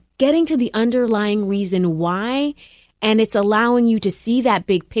you're getting to the underlying reason why. And it's allowing you to see that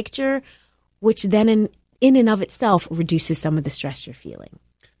big picture, which then in and of itself reduces some of the stress you're feeling.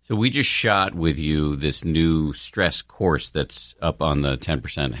 So we just shot with you this new stress course that's up on the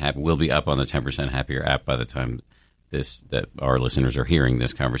 10% Happy, will be up on the 10% Happier app by the time that our listeners are hearing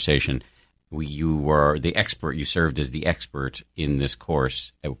this conversation. You were the expert. You served as the expert in this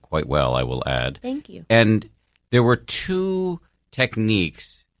course quite well, I will add. Thank you. And there were two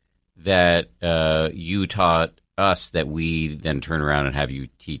techniques that you taught us that we then turn around and have you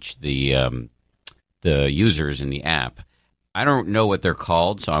teach the users in the app. I don't know what they're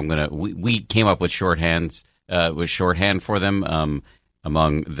called, so we came up with shorthand for them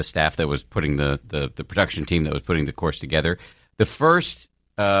among the staff that was putting the production team that was putting the course together. The first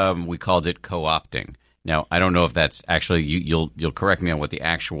we called it co-opting. Now I don't know if that's actually you'll correct me on what the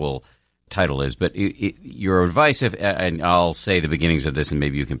actual title is, but your advice, and I'll say the beginnings of this, and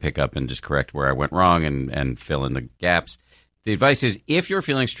maybe you can pick up and just correct where I went wrong and fill in the gaps. The advice is, if you're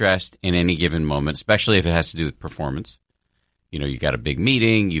feeling stressed in any given moment, especially if it has to do with performance, you got a big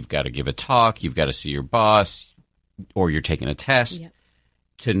meeting, you've got to give a talk, you've got to see your boss, or you're taking a test,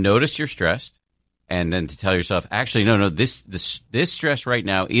 to notice you're stressed, and then to tell yourself, actually, no, this stress right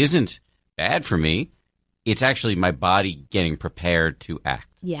now isn't bad for me. It's actually my body getting prepared to act.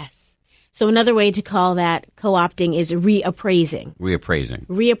 Yes. So another way to call that co-opting is reappraising.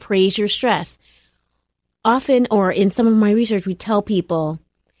 Reappraise your stress. Often, or in some of my research, we tell people,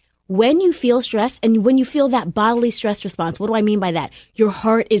 when you feel stress and when you feel that bodily stress response, what do I mean by that? Your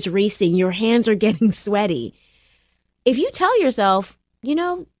heart is racing, your hands are getting sweaty. If you tell yourself,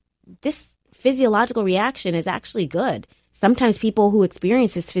 this physiological reaction is actually good. Sometimes people who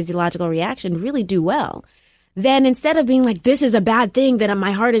experience this physiological reaction really do well. Then instead of being like, this is a bad thing that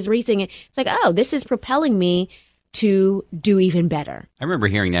my heart is racing, it's like, oh, this is propelling me to do even better. I remember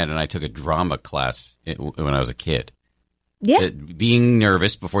hearing that, and I took a drama class when I was a kid. Yeah. That being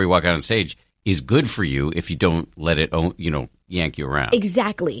nervous before you walk out on stage is good for you if you don't let it, yank you around.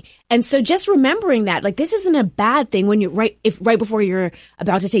 Exactly. And so just remembering that, like, this isn't a bad thing when you're right before you're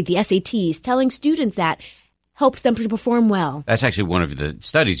about to take the SATs, telling students that helps them to perform well. That's actually one of the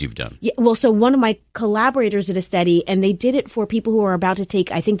studies you've done. Yeah, well, so one of my collaborators did a study, and they did it for people who are about to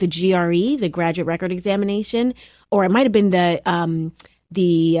take, I think, the GRE, the graduate record examination, or it might have been the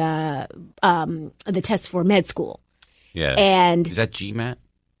test for med school. Yeah. And is that GMAT?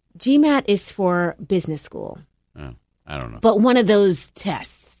 GMAT is for business school. Oh, I don't know. But one of those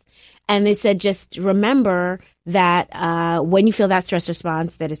tests. And they said, just remember that when you feel that stress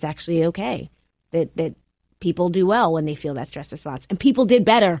response, that it's actually okay. That people do well when they feel that stress response. And people did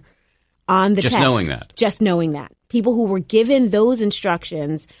better on the test. Just knowing that. Just knowing that. People who were given those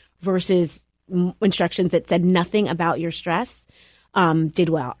instructions versus instructions that said nothing about your stress did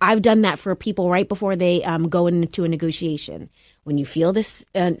well. I've done that for people right before they go into a negotiation. When you feel this,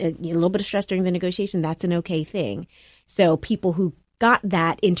 a little bit of stress during the negotiation, that's an okay thing. So people who got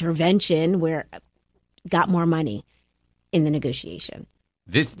that intervention got more money in the negotiation.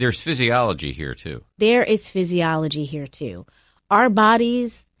 There's physiology here, too. There is physiology here, too. Our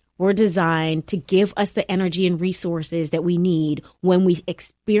bodies were designed to give us the energy and resources that we need when we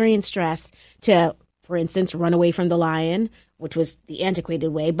experience stress to, for instance, run away from the lion, which was the antiquated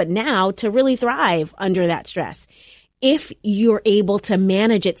way, but now to really thrive under that stress. If you're able to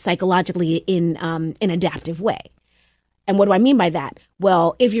manage it psychologically in an adaptive way. And what do I mean by that?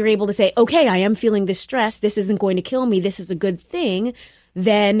 Well, if you're able to say, okay, I am feeling this stress, this isn't going to kill me, this is a good thing,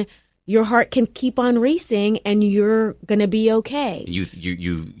 then your heart can keep on racing and you're going to be okay.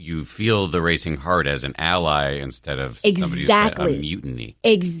 You feel the racing heart as an ally instead of exactly. somebody who's a mutiny.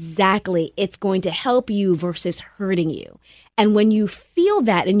 Exactly. It's going to help you versus hurting you. And when you feel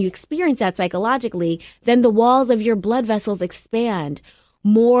that and you experience that psychologically, then the walls of your blood vessels expand.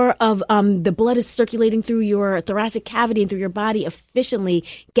 More of the blood is circulating through your thoracic cavity and through your body efficiently,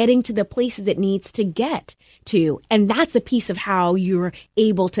 getting to the places it needs to get to. And that's a piece of how you're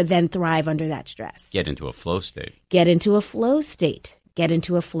able to then thrive under that stress. Get into a flow state. Get into a flow state. Get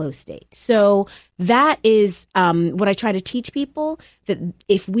into a flow state. So that is what I try to teach people, that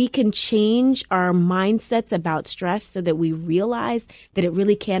if we can change our mindsets about stress so that we realize that it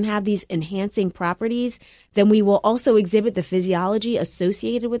really can have these enhancing properties, then we will also exhibit the physiology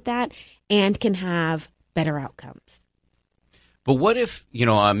associated with that and can have better outcomes. But what if,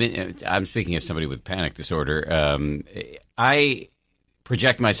 I'm speaking as somebody with panic disorder. I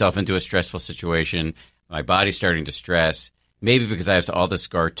project myself into a stressful situation. My body's starting to stress. Maybe because I have all the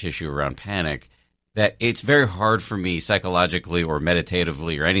scar tissue around panic, that it's very hard for me psychologically or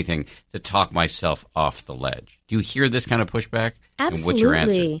meditatively or anything to talk myself off the ledge. Do you hear this kind of pushback? Absolutely. And what's your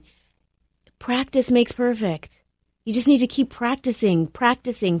answer? Practice makes perfect. You just need to keep practicing,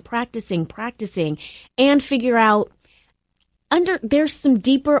 and figure out there's some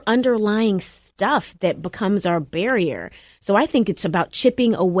deeper underlying stuff that becomes our barrier. So I think it's about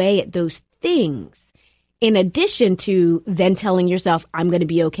chipping away at those things. In addition to then telling yourself, I'm going to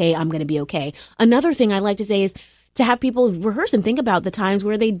be okay, I'm going to be okay. Another thing I like to say is to have people rehearse and think about the times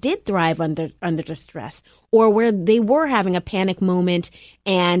where they did thrive under stress, or where they were having a panic moment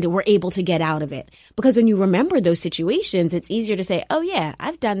and were able to get out of it. Because when you remember those situations, it's easier to say, oh yeah,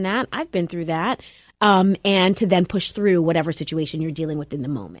 I've done that, I've been through that, and to then push through whatever situation you're dealing with in the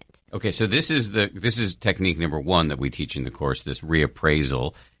moment. Okay, so this is technique number one that we teach in the course, this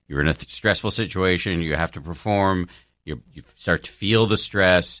reappraisal. You're in a stressful situation. You have to perform. You start to feel the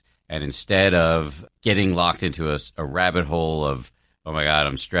stress. And instead of getting locked into a rabbit hole of, oh, my God,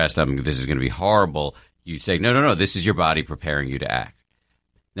 I'm stressed, this is going to be horrible, you say, no, this is your body preparing you to act.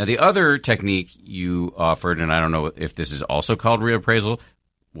 Now, the other technique you offered, and I don't know if this is also called reappraisal,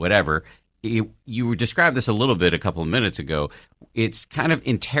 whatever, you described this a little bit a couple of minutes ago. It's kind of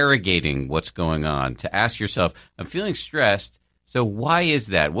interrogating what's going on, to ask yourself, I'm feeling stressed. So why is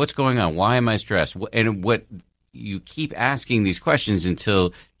that? What's going on? Why am I stressed? And what you keep asking these questions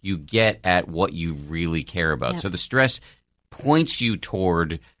until you get at what you really care about. Yep. So the stress points you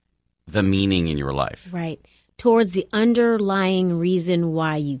toward the meaning in your life. Right. Towards the underlying reason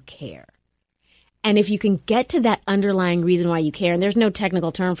why you care. And if you can get to that underlying reason why you care, and there's no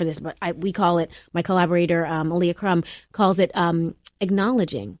technical term for this, but we call it, my collaborator, Aaliyah Crum, calls it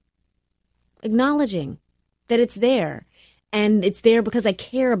acknowledging. Acknowledging that it's there. And it's there because I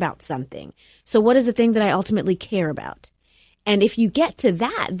care about something. So what is the thing that I ultimately care about? And if you get to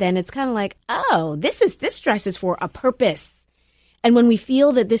that, then it's kind of like, oh, this stress is for a purpose. And when we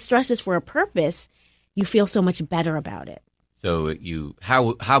feel that this stress is for a purpose, you feel so much better about it. So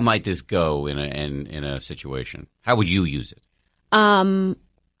how might this go in a situation? How would you use it?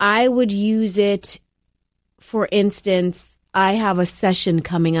 I would use it, for instance, I have a session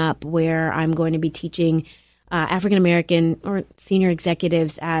coming up where I'm going to be teaching African-American or senior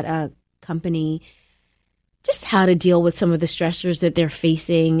executives at a company just how to deal with some of the stressors that they're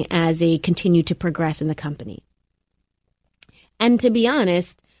facing as they continue to progress in the company. And to be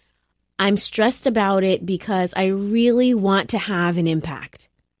honest, I'm stressed about it because I really want to have an impact.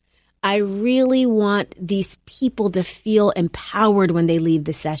 I really want these people to feel empowered when they leave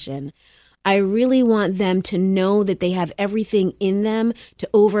the session. I really want them to know that they have everything in them to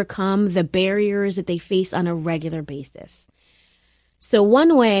overcome the barriers that they face on a regular basis. So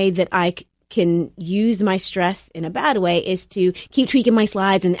one way that I can use my stress in a bad way is to keep tweaking my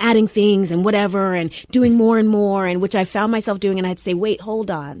slides and adding things and whatever and doing more and more, and which I found myself doing, and I had to say, wait, hold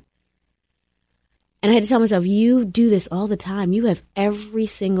on. And I had to tell myself, you do this all the time. You have every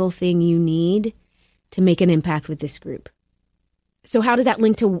single thing you need to make an impact with this group. So how does that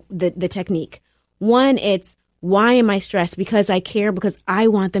link to the technique? One, it's Why am I stressed? Because I care, because I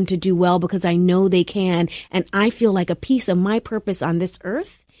want them to do well, because I know they can. And I feel like a piece of my purpose on this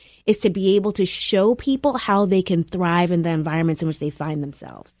earth is to be able to show people how they can thrive in the environments in which they find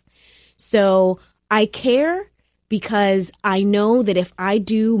themselves. So I care because I know that if I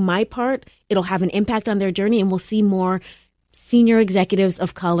do my part, it'll have an impact on their journey, and we'll see more senior executives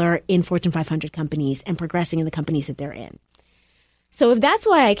of color in Fortune 500 companies and progressing in the companies that they're in. So if that's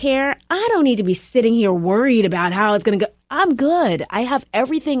why I care, I don't need to be sitting here worried about how it's going to go. I'm good. I have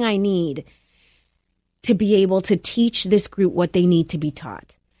everything I need to be able to teach this group what they need to be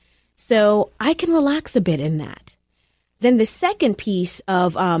taught. So I can relax a bit in that. Then the second piece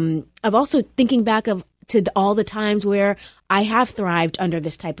of also thinking back to all the times where I have thrived under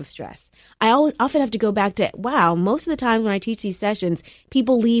this type of stress. I often have to go back to, wow, most of the time when I teach these sessions,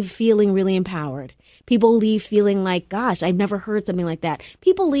 people leave feeling really empowered. People leave feeling like, gosh, I've never heard something like that.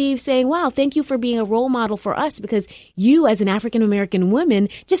 People leave saying, wow, thank you for being a role model for us, because you as an African-American woman,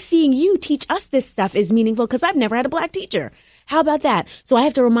 just seeing you teach us this stuff is meaningful because I've never had a Black teacher. How about that? So I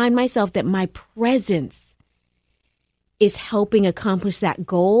have to remind myself that my presence is helping accomplish that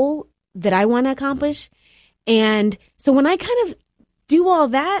goal that I want to accomplish. And so when I kind of do all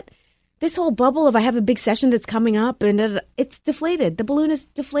that, this whole bubble of I have a big session that's coming up and it's deflated. The balloon is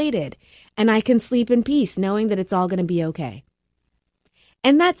deflated. And I can sleep in peace knowing that it's all going to be okay.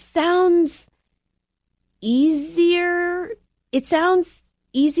 And that sounds easier. It sounds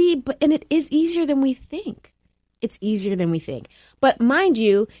easy, and it is easier than we think. It's easier than we think. But mind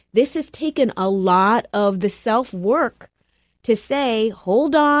you, this has taken a lot of the self-work to say,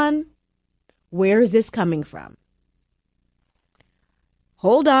 hold on, where is this coming from?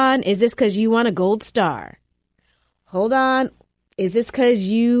 Hold on, is this because you want a gold star? Hold on, is this because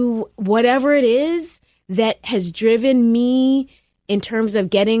whatever it is that has driven me in terms of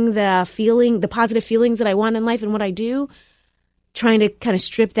getting the positive feelings that I want in life and what I do, trying to kind of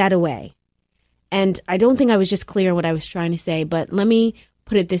strip that away. And I don't think I was just clear what I was trying to say, but let me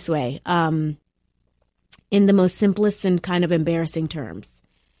put it this way, in the most simplest and kind of embarrassing terms.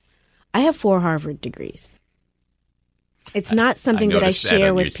 I have 4 Harvard degrees. It's not something that I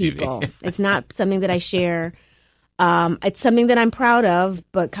share with people. It's not something that I share. It's something that I'm proud of,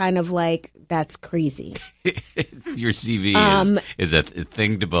 but kind of like, that's crazy. Your CV is a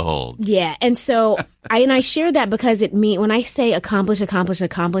thing to behold. Yeah. And so I share that because when I say accomplish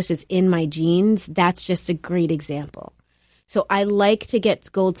is in my genes, that's just a great example. So I like to get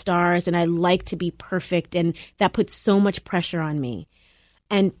gold stars and I like to be perfect, and that puts so much pressure on me.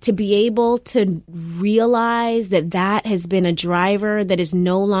 And to be able to realize that that has been a driver that is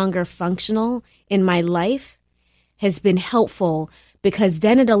no longer functional in my life has been helpful, because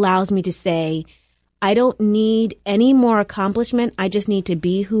then it allows me to say, I don't need any more accomplishment. I just need to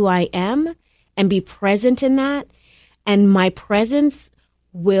be who I am and be present in that. And my presence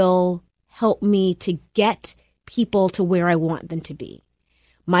will help me to get people to where I want them to be.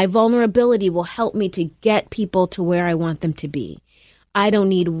 My vulnerability will help me to get people to where I want them to be. I don't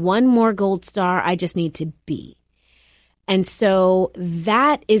need one more gold star. I just need to be. And so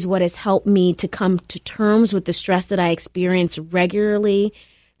that is what has helped me to come to terms with the stress that I experience regularly,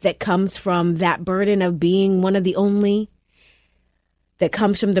 that comes from that burden of being one of the only, that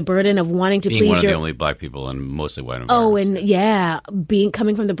comes from the burden of wanting to being please one of the only Black people in mostly white environments. Oh, and yeah,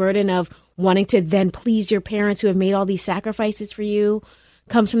 coming from the burden of wanting to then please your parents who have made all these sacrifices for you,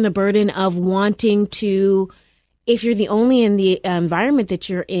 comes from the burden of wanting to, if you're the only in the environment that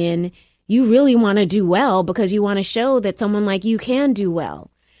you're in, you really want to do well because you want to show that someone like you can do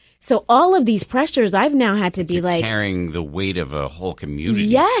well. So all of these pressures, I've now had to be You're like carrying the weight of a whole community.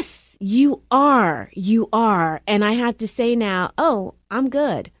 Yes, you are. You are. And I have to say now, oh, I'm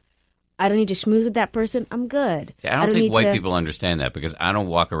good. I don't need to schmooze with that person. I'm good. Yeah, I don't think white people understand that, because I don't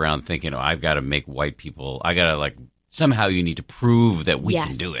walk around thinking, I've got to make white people, I got to somehow you need to prove that we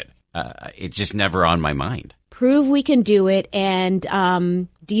can do it. It's just never on my mind. Prove we can do it, and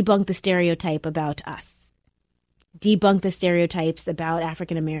debunk the stereotype about us. Debunk the stereotypes about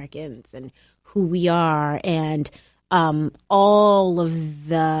African Americans and who we are, and all of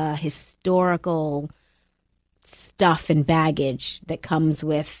the historical stuff and baggage that comes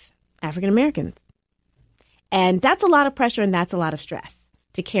with African Americans. And that's a lot of pressure, and that's a lot of stress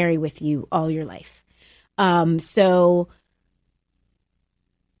to carry with you all your life. So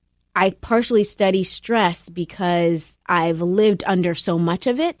I partially study stress because I've lived under so much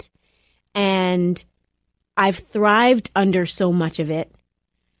of it, and I've thrived under so much of it.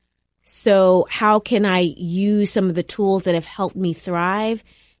 So how can I use some of the tools that have helped me thrive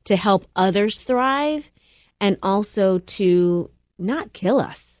to help others thrive, and also to not kill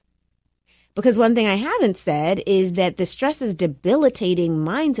us? Because one thing I haven't said is that the stress is debilitating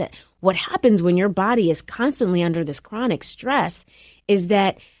mindset. What happens when your body is constantly under this chronic stress is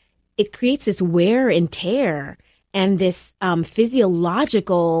that it creates this wear and tear, and this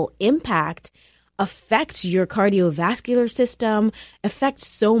physiological impact affects your cardiovascular system, affects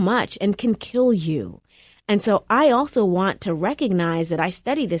so much, and can kill you. And so I also want to recognize that I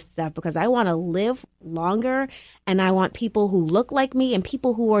study this stuff because I want to live longer, and I want people who look like me and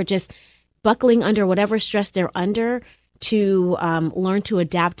people who are just buckling under whatever stress they're under to learn to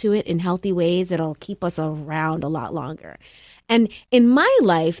adapt to it in healthy ways that'll keep us around a lot longer. And in my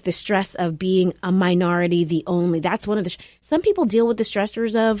life, the stress of being a minority, that's one of the, some people deal with the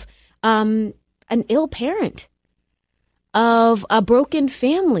stressors of an ill parent, of a broken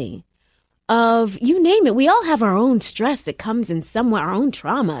family, of you name it. We all have our own stress that comes in somewhere, our own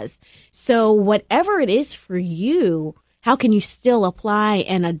traumas. So whatever it is for you, how can you still apply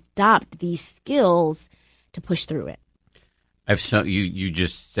and adopt these skills to push through it? You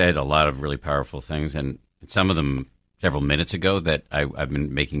just said a lot of really powerful things, and some of them several minutes ago that I've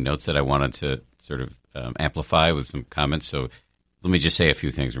been making notes that I wanted to sort of amplify with some comments. So let me just say a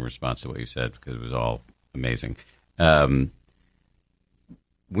few things in response to what you said, because it was all amazing. When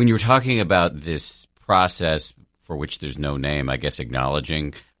you were talking about this process for which there's no name, I guess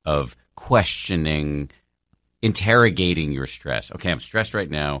acknowledging, of questioning, interrogating your stress. Okay, I'm stressed right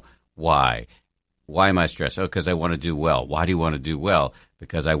now. Why? Why am I stressed? Oh, because I want to do well. Why do you want to do well?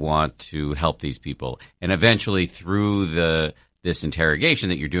 Because I want to help these people. And eventually, through this interrogation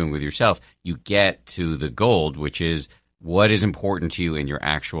that you're doing with yourself, you get to the gold, which is what is important to you in your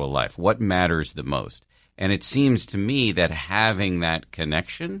actual life. What matters the most? And it seems to me that having that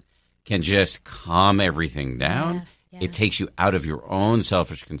connection can just calm everything down. Yeah. It takes you out of your own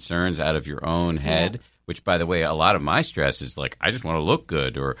selfish concerns, out of your own head. Yeah. Which, by the way, a lot of my stress is like, I just want to look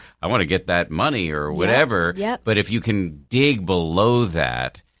good, or I want to get that money, or whatever. Yep. But if you can dig below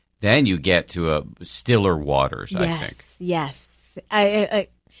that, then you get to a stiller waters, I think. Yes.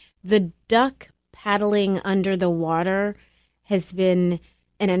 The duck paddling under the water has been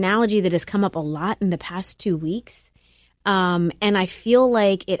an analogy that has come up a lot in the past 2 weeks. And I feel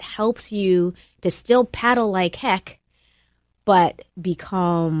like it helps you to still paddle like heck, but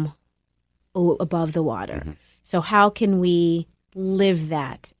become above the water. Mm-hmm. So how can we live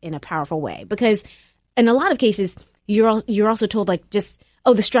that in a powerful way? Because in a lot of cases, you're also told like just,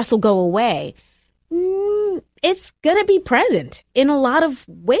 the stress will go away. It's going to be present in a lot of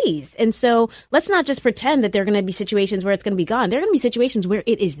ways. And so let's not just pretend that there are going to be situations where it's going to be gone. There are going to be situations where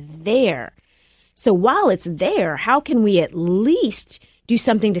it is there. So while it's there, how can we at least do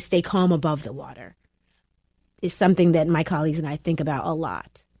something to stay calm above the water? Is something that my colleagues and I think about a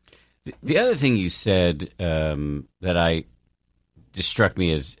lot. The other thing you said that just struck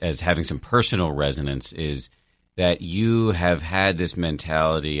me as having some personal resonance is that you have had this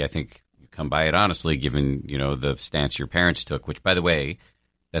mentality. I think you come by it honestly, given the stance your parents took. Which, by the way,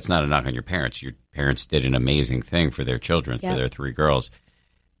 that's not a knock on your parents. Your parents did an amazing thing for their children, for their 3 girls.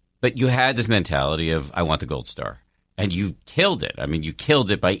 But you had this mentality of I want the gold star, and you killed it. I mean, you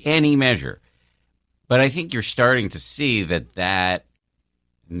killed it by any measure. But I think you're starting to see that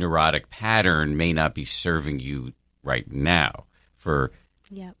neurotic pattern may not be serving you right now for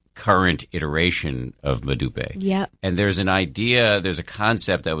current iteration of Modupe. Yep. And there's a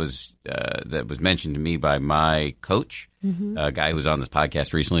concept that was mentioned to me by my coach, a guy who's on this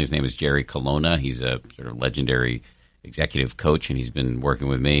podcast recently. His name is Jerry Colonna. He's a sort of legendary executive coach, and he's been working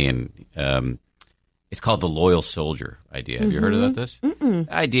with me. And it's called the loyal soldier idea. Have you heard about this? Mm-mm.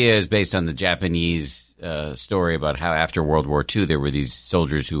 The idea is based on the Japanese story about how after World War II there were these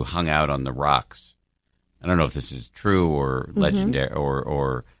soldiers who hung out on the rocks. I don't know if this is true or legendary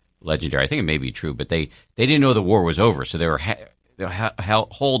or legendary. I think it may be true, but they didn't know the war was over, so they were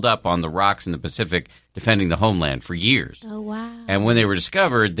holed up on the rocks in the Pacific defending the homeland for years. Oh wow! And when they were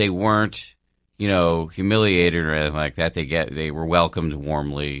discovered, they weren't humiliated or anything like that. They were welcomed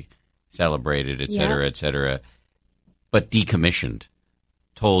warmly, celebrated, et cetera, but decommissioned.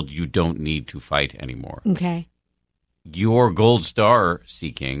 Told you don't need to fight anymore. Okay. Your gold star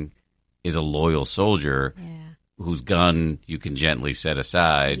seeking is a loyal soldier whose gun you can gently set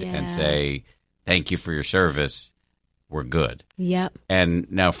aside and say, thank you for your service. We're good. Yep. And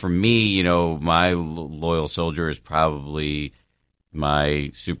now for me, my loyal soldier is probably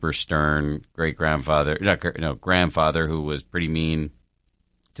my super stern grandfather who was pretty mean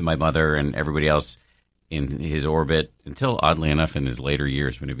to my mother and everybody else in his orbit until, oddly enough, in his later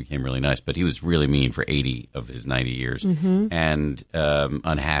years when he became really nice. But he was really mean for 80 of his 90 years and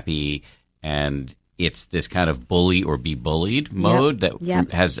unhappy. And it's this kind of bully or be bullied mode that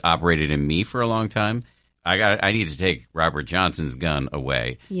has operated in me for a long time. I need to take Robert Johnson's gun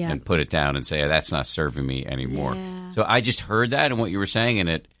away and put it down and say, that's not serving me anymore. Yeah. So I just heard that and what you were saying, and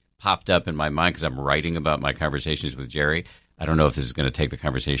it popped up in my mind because I'm writing about my conversations with Jerry. I don't know if this is going to take the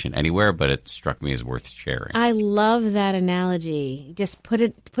conversation anywhere, but it struck me as worth sharing. I love that analogy. Just put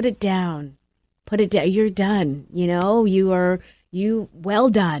it down. Put it down. You're done. Well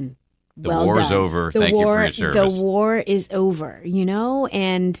done. The war is over. Thank you for your service. The war is over,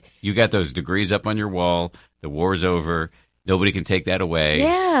 and you got those degrees up on your wall. The war is over. Nobody can take that away.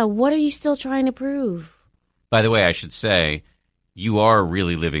 Yeah. What are you still trying to prove? By the way, I should say, you are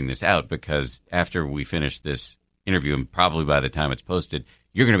really living this out because after we finish this interview, and probably by the time it's posted,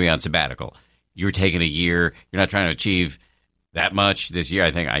 you're going to be on sabbatical. You're taking a year. You're not trying to achieve that much this year.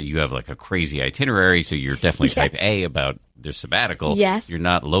 I think you have like a crazy itinerary, so you're definitely type A about the sabbatical. Yes. You're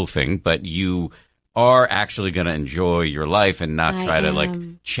not loafing, but you are actually going to enjoy your life and not try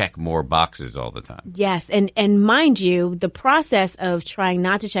to check more boxes all the time. Yes. And mind you, the process of trying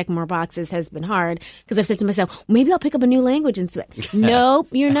not to check more boxes has been hard because I've said to myself, maybe I'll pick up a new language and nope,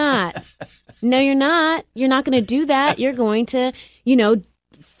 you're not. No, you're not. You're not going to do that. You're going to,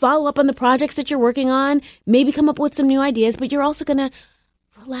 follow up on the projects that you're working on, maybe come up with some new ideas, but you're also going to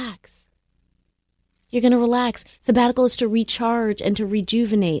relax. You're going to relax. Sabbatical is to recharge and to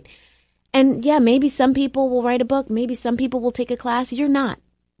rejuvenate. And maybe some people will write a book. Maybe some people will take a class. You're not.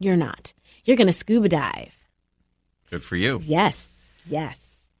 You're not. You're going to scuba dive. Good for you. Yes.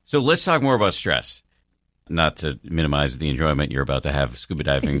 Yes. So let's talk more about stress. Not to minimize the enjoyment you're about to have scuba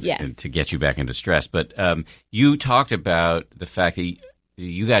diving to get you back into stress. But you talked about the fact that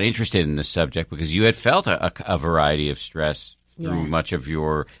you got interested in this subject because you had felt a variety of stress through much of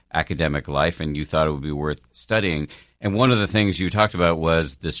your academic life, and you thought it would be worth studying. And one of the things you talked about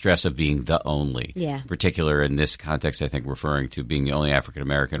was the stress of being the only. Yeah. In particular, in this context, I think referring to being the only African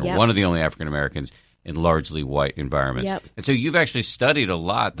American or one of the only African Americans in largely white environments. Yep. And so you've actually studied a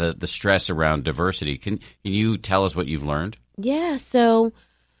lot the stress around diversity. Can you tell us what you've learned? Yeah. So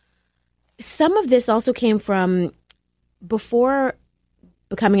some of this also came from before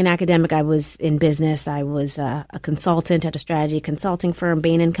becoming an academic. I was in business. I was a consultant at a strategy consulting firm,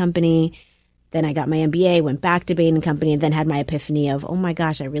 Bain & Company. Then I got my MBA, went back to Bain & Company, and then had my epiphany of, oh my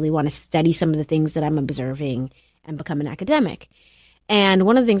gosh, I really want to study some of the things that I'm observing and become an academic. And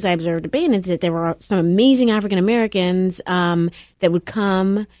one of the things I observed at Bain is that there were some amazing African Americans that would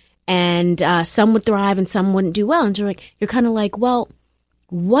come, and some would thrive and some wouldn't do well. And so you're kind of like, well,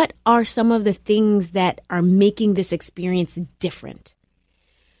 what are some of the things that are making this experience different?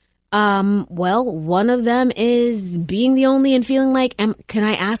 Well, one of them is being the only and feeling like, can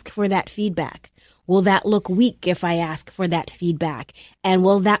I ask for that feedback? Will that look weak if I ask for that feedback? And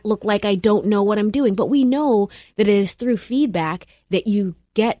will that look like I don't know what I'm doing? But we know that it is through feedback that you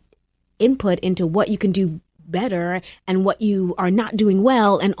get input into what you can do better and what you are not doing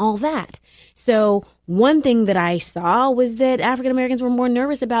well and all that. So one thing that I saw was that African Americans were more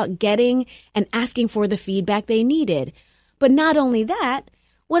nervous about getting and asking for the feedback they needed. But not only that,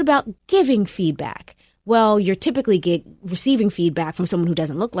 what about giving feedback? Well, you're typically receiving feedback from someone who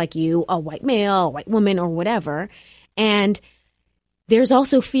doesn't look like you, a white male, a white woman, or whatever. And there's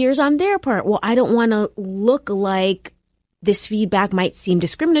also fears on their part. Well, I don't want to look like this feedback might seem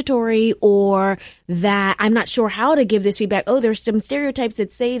discriminatory, or that I'm not sure how to give this feedback. Oh, there's some stereotypes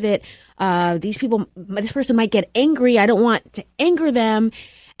that say that this person might get angry. I don't want to anger them.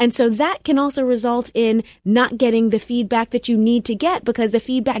 And so that can also result in not getting the feedback that you need to get because the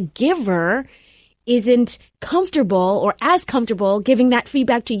feedback giver isn't comfortable or as comfortable giving that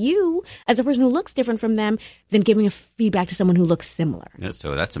feedback to you as a person who looks different from them than giving a feedback to someone who looks similar. Yeah,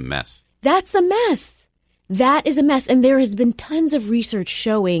 so that's a mess. That's a mess. That is a mess. And there has been tons of research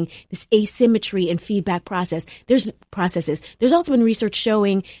showing this asymmetry in feedback processes. There's also been research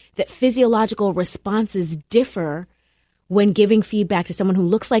showing that physiological responses differ when giving feedback to someone who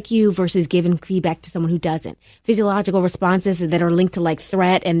looks like you versus giving feedback to someone who doesn't. Physiological responses that are linked to like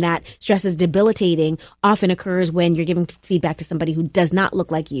threat and that stress is debilitating often occurs when you're giving feedback to somebody who does not look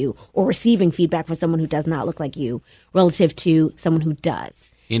like you or receiving feedback from someone who does not look like you relative to someone who does.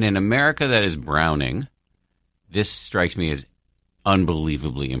 In an America that is browning, this strikes me as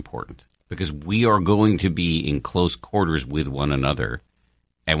unbelievably important because we are going to be in close quarters with one another.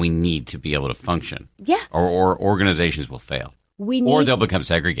 And we need to be able to function. Yeah. Or organizations will fail. Or they'll become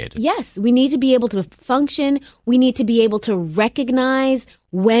segregated. Yes. We need to be able to function. We need to be able to recognize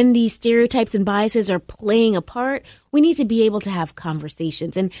when these stereotypes and biases are playing a part. We need to be able to have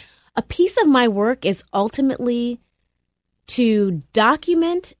conversations. And a piece of my work is ultimately to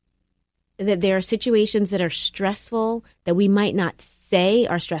document that there are situations that are stressful that we might not say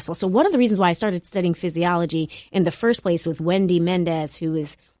are stressful. So one of the reasons why I started studying physiology in the first place with Wendy Mendez, who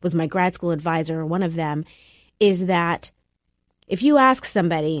was my grad school advisor, or one of them, is that if you ask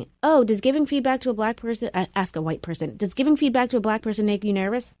somebody, oh, does giving feedback to a black person, ask a white person, does giving feedback to a black person make you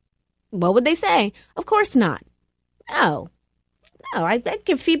nervous? What would they say? Of course not. No, I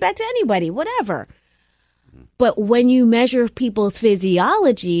give feedback to anybody, whatever. But when you measure people's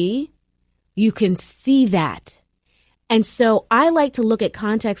physiology, you can see that. And so I like to look at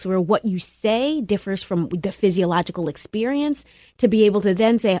contexts where what you say differs from the physiological experience to be able to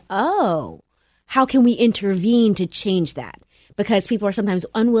then say, oh, how can we intervene to change that? Because people are sometimes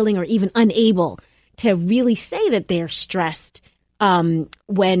unwilling or even unable to really say that they're stressed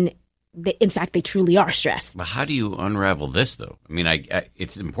when, in fact, they truly are stressed. But how do you unravel this, though? I mean,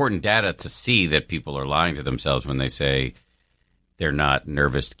 it's important data to see that people are lying to themselves when they say they're not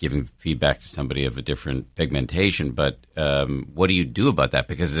nervous giving feedback to somebody of a different pigmentation. But what do you do about that?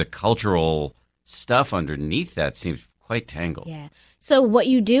 Because the cultural stuff underneath that seems quite tangled. Yeah. So what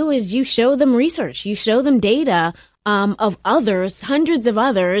you do is you show them research. You show them data of others, hundreds of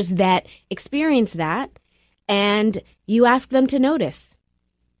others that experience that, and you ask them to notice.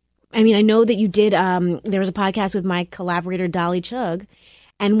 I mean, I know that you did, there was a podcast with my collaborator, Dolly Chugg,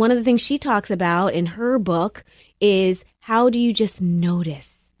 and one of the things she talks about in her book is how do you just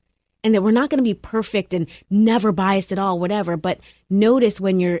notice? And that we're not going to be perfect and never biased at all, whatever, but notice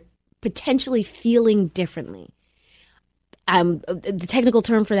when you're potentially feeling differently. The technical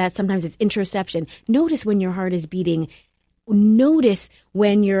term for that sometimes is interoception. Notice when your heart is beating. Notice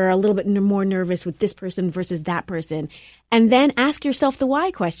when you're a little bit more nervous with this person versus that person. And then ask yourself the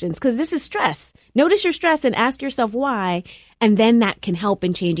why questions, because this is stress. Notice your stress and ask yourself why. And then that can help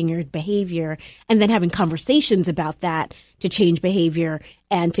in changing your behavior. And then having conversations about that to change behavior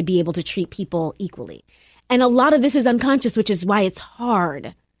and to be able to treat people equally. And a lot of this is unconscious, which is why it's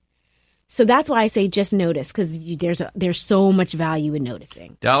hard. So that's why I say just notice, because there's so much value in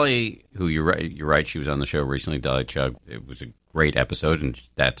noticing. Dolly, who you're right, she was on the show recently, Dolly Chugg. It was a great episode, and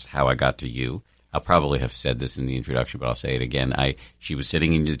that's how I got to you. I'll probably have said this in the introduction, but I'll say it again. She was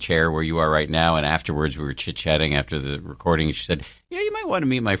sitting in the chair where you are right now, and afterwards we were chit-chatting after the recording, and she said, you might want to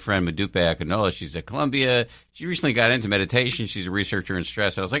meet my friend Modupe Akinola. She's at Columbia. She recently got into meditation. She's a researcher in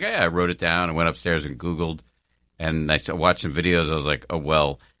stress. I was like, I wrote it down. I went upstairs and Googled, and I watched some videos. I was like, oh,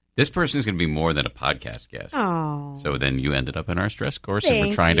 well, this person is going to be more than a podcast guest. Oh. So then you ended up in our stress course, Thank and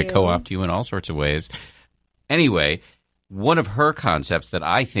we're trying to co-opt you in all sorts of ways. Anyway, one of her concepts that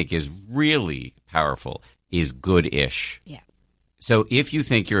I think is really powerful is good-ish. Yeah. So if you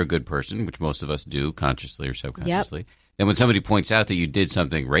think you're a good person, which most of us do, consciously or subconsciously, then when somebody points out that you did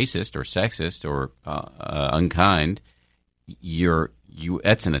something racist or sexist or unkind,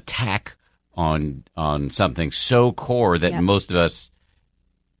 that's an attack on something so core that most of us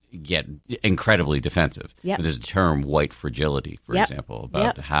get incredibly defensive. Yep. There's a term, white fragility, for example,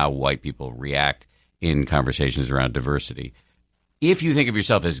 about how white people react in conversations around diversity. If you think of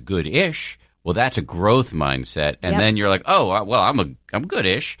yourself as good-ish, well, that's a growth mindset, and then you're like, oh, well, I'm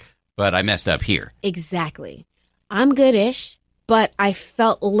good-ish, but I messed up here. Exactly. I'm good-ish, but I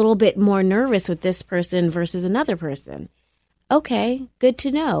felt a little bit more nervous with this person versus another person. Okay, good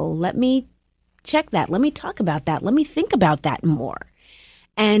to know. Let me check that. Let me talk about that. Let me think about that more.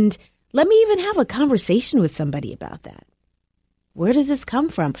 And let me even have a conversation with somebody about that. Where does this come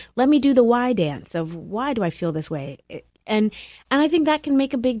from? Let me do the why dance of why do I feel this way? And I think that can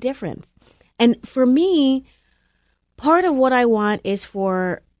make a big difference. And for me, part of what I want is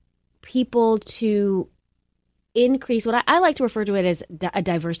for people to increase what I like to refer to it as a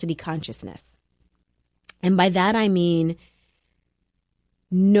diversity consciousness. And by that, I mean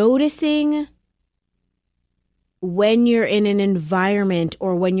noticing when you're in an environment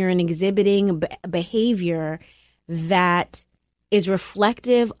or when you're exhibiting behavior that is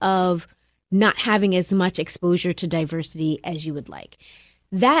reflective of not having as much exposure to diversity as you would like.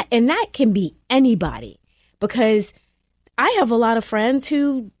 That can be anybody, because I have a lot of friends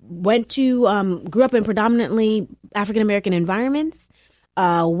who grew up in predominantly African American environments,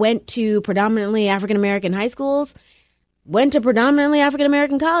 went to predominantly African American high schools, went to predominantly African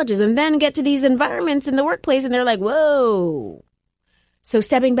American colleges, and then get to these environments in the workplace and they're like, whoa. So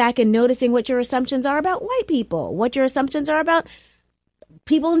stepping back and noticing what your assumptions are about white people, what your assumptions are about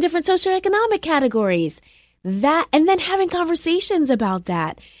people in different socioeconomic categories, that, and then having conversations about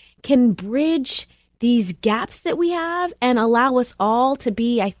that can bridge these gaps that we have and allow us all to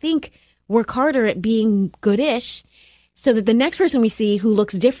be, I think, work harder at being good-ish, so that the next person we see who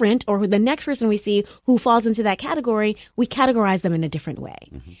looks different, or the next person we see who falls into that category, we categorize them in a different way.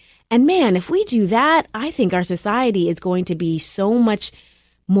 Mm-hmm. And man, if we do that, I think our society is going to be so much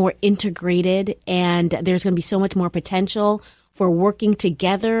more integrated, and there's going to be so much more potential for working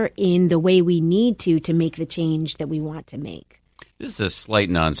together in the way we need to make the change that we want to make. This is a slight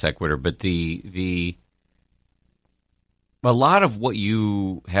non sequitur, but a lot of what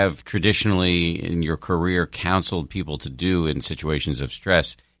you have traditionally in your career counseled people to do in situations of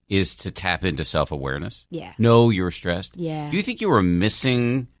stress is to tap into self-awareness. Yeah. Know you're stressed. Yeah. Do you think you were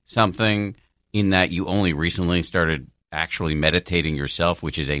missing something in that you only recently started actually meditating yourself,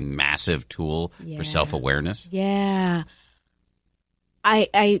 which is a massive tool for self-awareness? Yeah.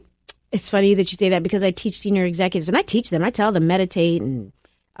 It's funny that you say that because I teach senior executives, and I teach them. I tell them meditate and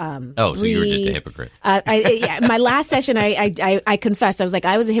so you were just a hypocrite. My last session, I confessed. I was like,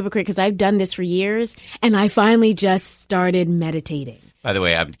 I was a hypocrite because I've done this for years, and I finally just started meditating. By the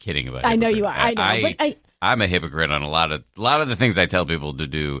way, I'm kidding about it. I know you are. I know. I'm a hypocrite on a lot of the things I tell people to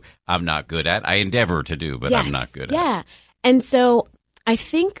do. I'm not good at. I endeavor to do, but I'm not good at. Yeah, and so I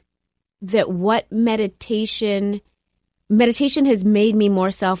think that what meditation has made me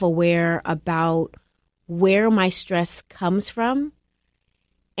more self-aware about where my stress comes from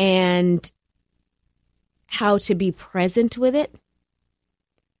and how to be present with it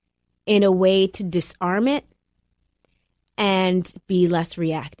in a way to disarm it and be less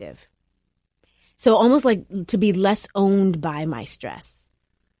reactive. So almost like to be less owned by my stress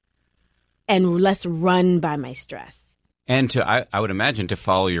and less run by my stress. And I would imagine to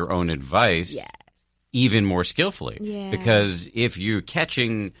follow your own advice even more skillfully. Yeah. Because if you're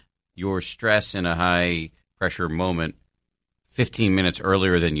catching your stress in a high-pressure moment 15 minutes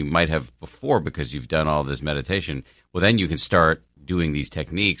earlier than you might have before because you've done all this meditation, well, then you can start doing these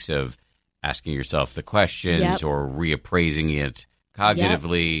techniques of asking yourself the questions or reappraising it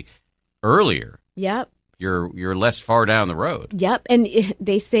cognitively earlier. Yep. You're less far down the road. Yep. And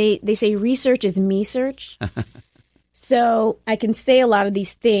they say research is me search. So I can say a lot of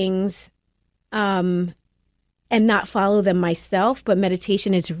these things and not follow them myself, but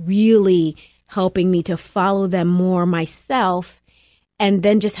meditation is really helping me to follow them more myself and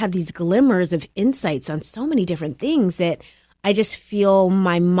then just have these glimmers of insights on so many different things that I just feel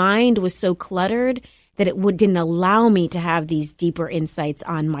my mind was so cluttered that it didn't allow me to have these deeper insights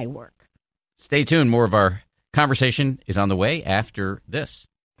on my work. Stay tuned. More of our conversation is on the way after this.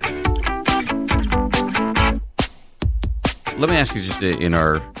 Let me ask you just in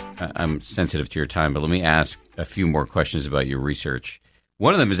our, I'm sensitive to your time, but let me ask a few more questions about your research.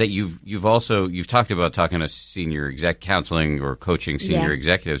 One of them is that you've talked about talking to senior counseling or coaching senior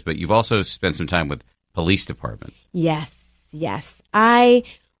executives, but you've also spent some time with police departments. Yes.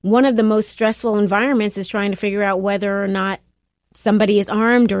 One of the most stressful environments is trying to figure out whether or not somebody is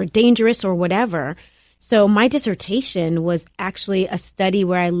armed or dangerous or whatever. So my dissertation was actually a study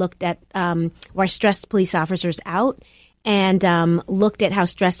where I looked at where I stressed police officers out and looked at how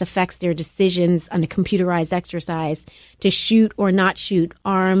stress affects their decisions on a computerized exercise to shoot or not shoot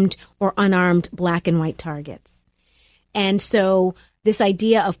armed or unarmed black and white targets. And so this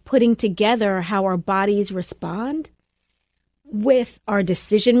idea of putting together how our bodies respond with our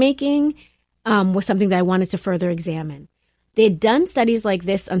decision making was something that I wanted to further examine. They had done studies like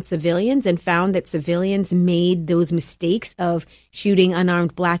this on civilians and found that civilians made those mistakes of shooting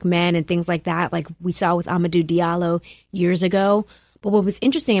unarmed black men and things like that, like we saw with Amadou Diallo years ago. But what was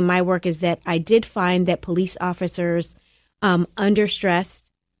interesting in my work is that I did find that police officers under stress,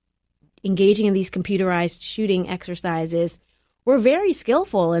 engaging in these computerized shooting exercises, were very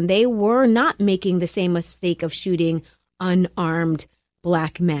skillful, and they were not making the same mistake of shooting unarmed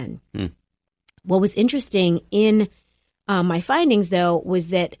black men. What was interesting in my findings, though, was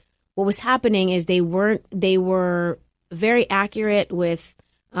that what was happening is they were very accurate with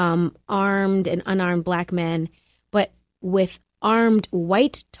armed and unarmed black men, but with armed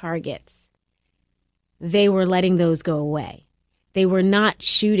white targets, they were letting those go away. They were not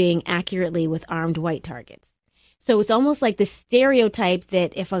shooting accurately with armed white targets. So it's almost like the stereotype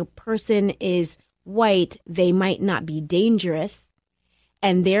that if a person is white, they might not be dangerous,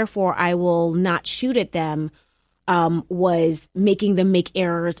 and therefore I will not shoot at them, was making them make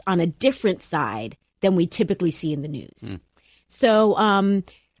errors on a different side than we typically see in the news. So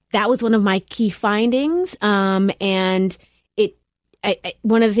that was one of my key findings. And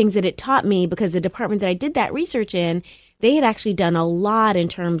one of the things that it taught me, because the department that I did that research in, they had actually done a lot in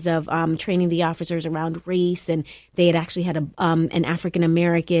terms of training the officers around race, and they had actually had an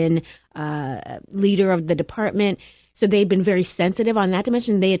African-American leader of the department. So they'd been very sensitive on that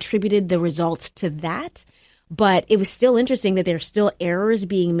dimension. They attributed the results to that. But it was still interesting that there are still errors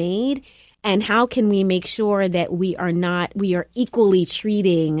being made. And how can we make sure that we are equally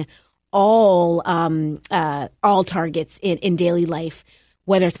treating all targets in daily life,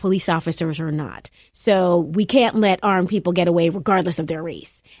 whether it's police officers or not. So we can't let armed people get away regardless of their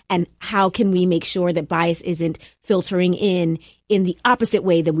race. And how can we make sure that bias isn't filtering in the opposite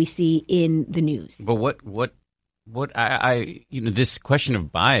way that we see in the news? But what I this question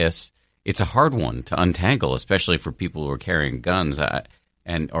of bias, it's a hard one to untangle, especially for people who are carrying guns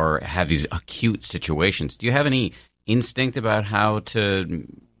or have these acute situations. Do you have any instinct about how to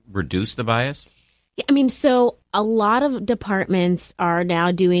reduce the bias? Yeah, I mean, so a lot of departments are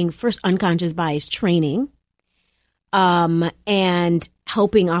now doing first unconscious bias training, and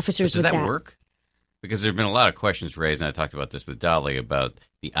helping officers with that. Does that work? Because there have been a lot of questions raised, and I talked about this with Dolly, about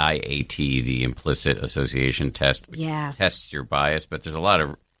the IAT, the implicit association test, which tests your bias. But there's a lot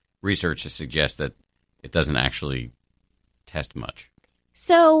of research to suggest that it doesn't actually test much.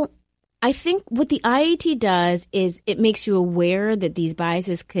 So I think what the IAT does is it makes you aware that these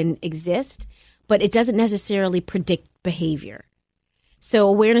biases can exist, but it doesn't necessarily predict behavior. So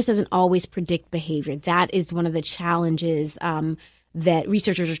awareness doesn't always predict behavior. That is one of the challenges that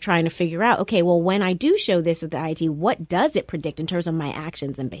researchers are trying to figure out. Okay, well, when I do show this with the IAT, what does it predict in terms of my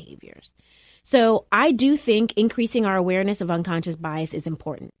actions and behaviors? So I do think increasing our awareness of unconscious bias is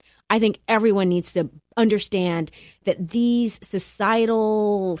important. I think everyone needs to understand that these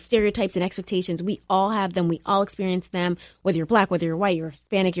societal stereotypes and expectations, we all have them. We all experience them, whether you're Black, whether you're white, you're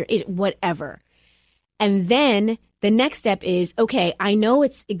Hispanic, you're Asian, whatever. And then the next step is, okay, I know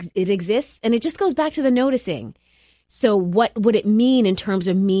it exists, and it just goes back to the noticing. So what would it mean in terms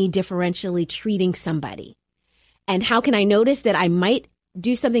of me differentially treating somebody? And how can I notice that I might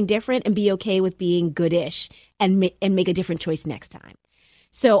do something different and be okay with being goodish and make a different choice next time?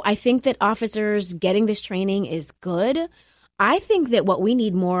 So I think that officers getting this training is good. I think that what we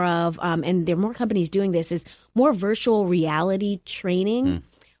need more of, and there are more companies doing this, is more virtual reality training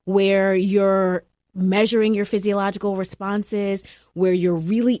where you're measuring your physiological responses, where you're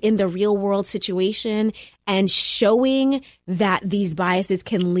really in the real world situation and showing that these biases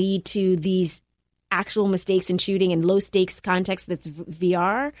can lead to these actual mistakes in shooting in low stakes context that's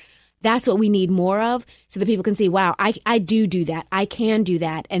VR. That's what we need more of, so that people can see, wow, I do that. I can do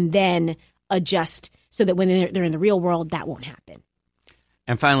that, and then adjust so that when they're in the real world, that won't happen.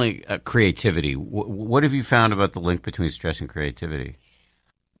 And finally, creativity. What have you found about the link between stress and creativity?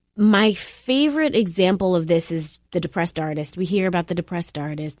 My favorite example of this is the depressed artist. We hear about the depressed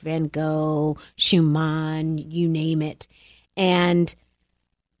artist, Van Gogh, Schumann, you name it. And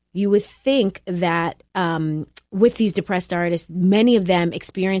you would think that with these depressed artists, many of them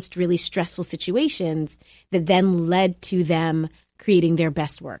experienced really stressful situations that then led to them creating their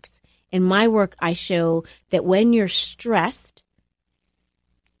best works. In my work, I show that when you're stressed,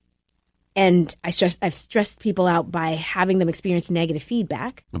 and I've stressed people out by having them experience negative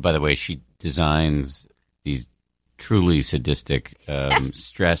feedback. By the way, she designs these truly sadistic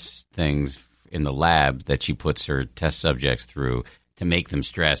stress things in the lab that she puts her test subjects through to make them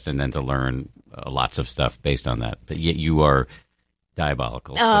stressed and then to learn lots of stuff based on that. But yet you are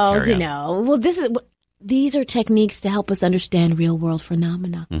diabolical. Oh, you know. Well, these are techniques to help us understand real world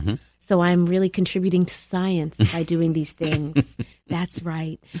phenomena. Mm-hmm. So I'm really contributing to science by doing these things. That's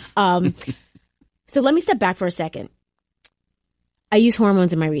right. So let me step back for a second. I use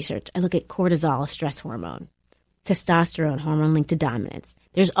hormones in my research. I look at cortisol, a stress hormone, testosterone, hormone linked to dominance.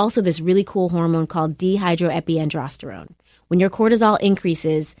 There's also this really cool hormone called dehydroepiandrosterone. When your cortisol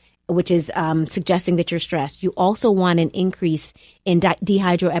increases, which is suggesting that you're stressed, you also want an increase in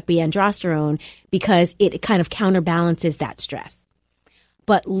dehydroepiandrosterone because it kind of counterbalances that stress.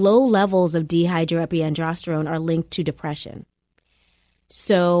 But low levels of dehydroepiandrosterone are linked to depression.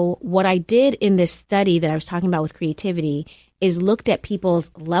 So what I did in this study that I was talking about with creativity is looked at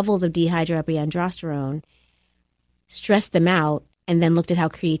people's levels of dehydroepiandrosterone, stressed them out, and then looked at how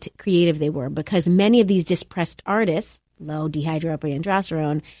creative they were. Because many of these depressed artists, low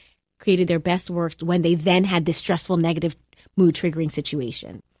dehydroepiandrosterone, created their best work when they then had this stressful negative mood triggering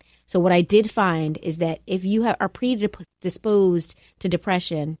situation. So what I did find is that if you are predisposed to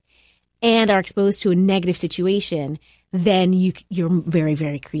depression and are exposed to a negative situation, then you're very,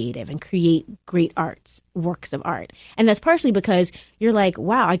 very creative and create great works of art. And that's partially because you're like,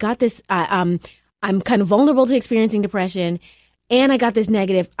 wow, I got this, I'm kind of vulnerable to experiencing depression, and I got this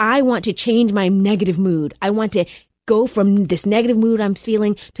negative. I want to change my negative mood. I want to go from this negative mood I'm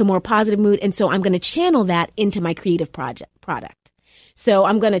feeling to a more positive mood. And so I'm going to channel that into my creative product. So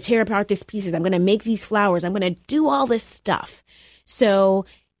I'm going to tear apart these pieces. I'm going to make these flowers. I'm going to do all this stuff. So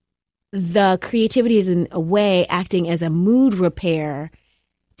the creativity is in a way acting as a mood repair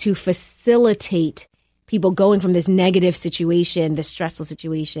to facilitate people going from this negative situation, this stressful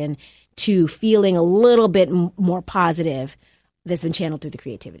situation, to feeling a little bit more positive that's been channeled through the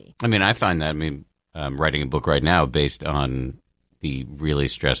creativity. I mean, I find that, I'm writing a book right now based on the really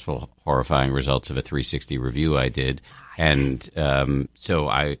stressful, horrifying results of a 360 review I did. And so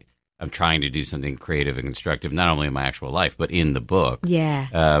I'm trying to do something creative and constructive, not only in my actual life, but in the book.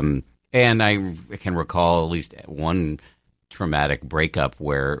 Yeah. And I can recall at least one traumatic breakup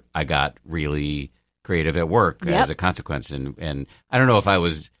where I got really creative at work as a consequence. And I don't know if I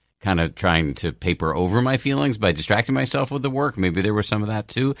was kind of trying to paper over my feelings by distracting myself with the work. Maybe there was some of that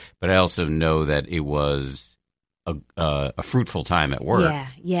too. But I also know that it was a fruitful time at work.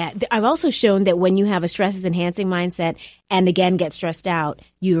 Yeah. I've also shown that when you have a stress-enhancing mindset and, again, get stressed out,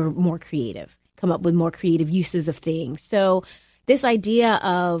 you're more creative, come up with more creative uses of things. So this idea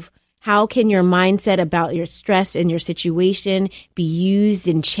of how can your mindset about your stress and your situation be used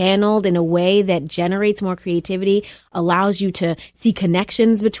and channeled in a way that generates more creativity, allows you to see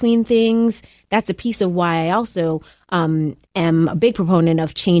connections between things. That's a piece of why I also am a big proponent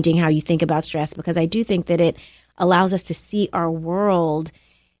of changing how you think about stress, because I do think that it allows us to see our world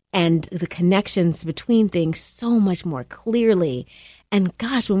and the connections between things so much more clearly. And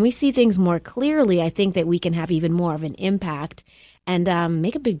gosh, when we see things more clearly, I think that we can have even more of an impact and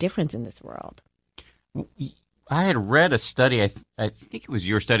make a big difference in this world. I had read a study, I think it was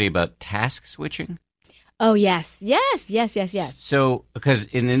your study, about task switching. Oh, yes. So, because,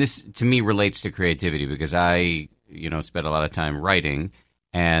 and this to me relates to creativity, because I, spent a lot of time writing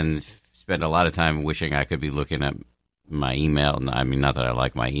and spend a lot of time wishing I could be looking at my email. I mean, not that I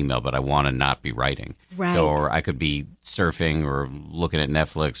like my email, but I want to not be writing. Right. So, or I could be surfing or looking at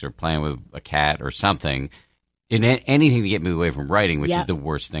Netflix or playing with a cat or something. Anything to get me away from writing, which is the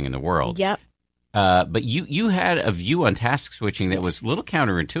worst thing in the world. Yep. But you had a view on task switching that was a little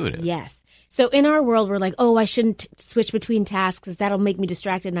counterintuitive. Yes. So in our world, we're like, oh, I shouldn't switch between tasks because that'll make me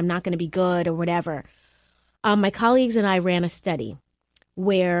distracted and I'm not going to be good or whatever. My colleagues and I ran a study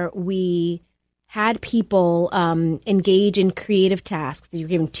where we had people engage in creative tasks. You're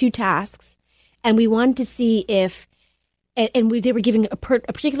given 2 tasks, and we wanted to see if they were giving a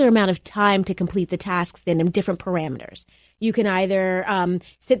particular amount of time to complete the tasks in different parameters. You can either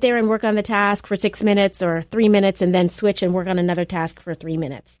sit there and work on the task for 6 minutes or 3 minutes and then switch and work on another task for 3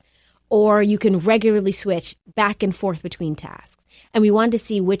 minutes. Or you can regularly switch back and forth between tasks. And we wanted to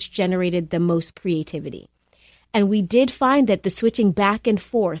see which generated the most creativity. And we did find that the switching back and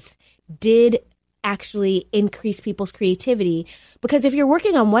forth did actually increase people's creativity, because if you're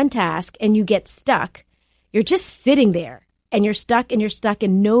working on one task and you get stuck, you're just sitting there and you're stuck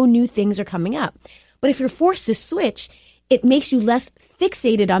and no new things are coming up. But if you're forced to switch, it makes you less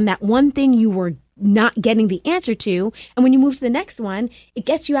fixated on that one thing you were not getting the answer to. And when you move to the next one, it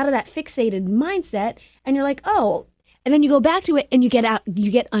gets you out of that fixated mindset and you're like, oh, and then you go back to it and you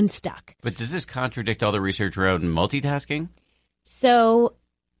get unstuck. But does this contradict all the research around multitasking? So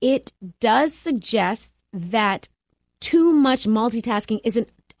it does suggest that too much multitasking isn't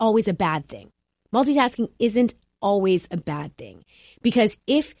always a bad thing. Multitasking isn't always a bad thing, because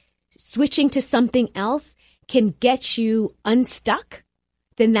if switching to something else can get you unstuck,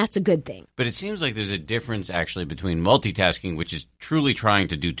 then that's a good thing. But it seems like there's a difference actually between multitasking, which is truly trying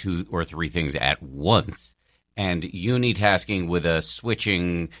to do 2 or 3 things at once, and unitasking with a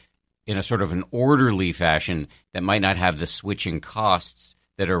switching in a sort of an orderly fashion that might not have the switching costs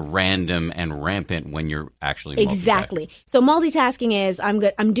that are random and rampant when you're actually multitasking. Exactly. So multitasking is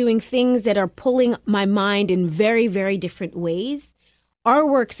I'm doing things that are pulling my mind in very, very different ways. Our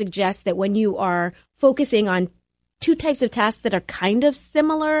work suggests that when you are focusing on 2 types of tasks that are kind of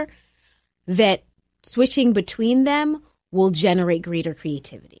similar, that switching between them will generate greater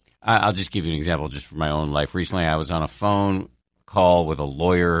creativity. I'll just give you an example just from my own life. Recently, I was on a phone call with a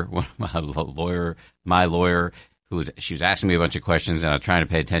lawyer, my lawyer, she was asking me a bunch of questions, and I was trying to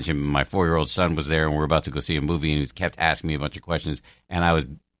pay attention. My 4-year-old son was there, and we were about to go see a movie, and he kept asking me a bunch of questions, and I was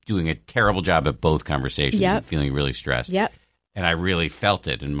doing a terrible job at both conversations and feeling really stressed. Yep. And I really felt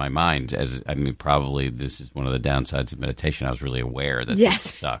it in my mind. Probably this is one of the downsides of meditation. I was really aware that this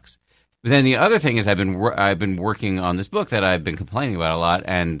sucks. But then the other thing is I've been working on this book that I've been complaining about a lot,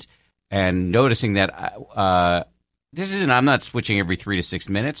 and noticing that I'm not switching every 3 to 6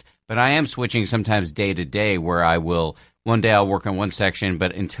 minutes, but I am switching sometimes day to day, where one day I'll work on one section,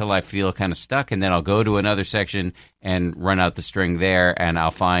 but until I feel kind of stuck, and then I'll go to another section and run out the string there, and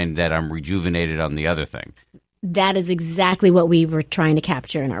I'll find that I'm rejuvenated on the other thing. That is exactly what we were trying to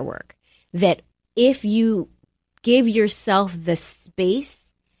capture in our work. That if you give yourself the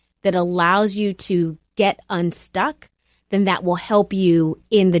space that allows you to get unstuck, then that will help you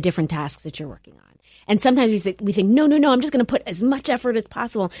in the different tasks that you're working on. And sometimes we think, no, I'm just going to put as much effort as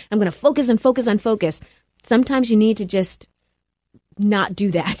possible. I'm going to focus and focus and focus. Sometimes you need to just not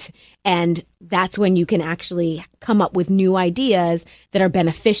do that. And that's when you can actually come up with new ideas that are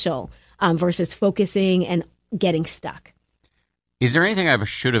beneficial versus focusing and getting stuck. Is there anything I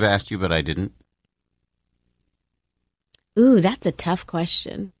should have asked you, but I didn't? Ooh, that's a tough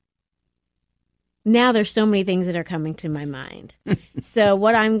question. Now there's so many things that are coming to my mind. So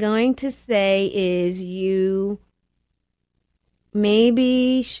what I'm going to say is you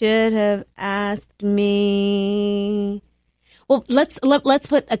maybe should have asked me. Well, let's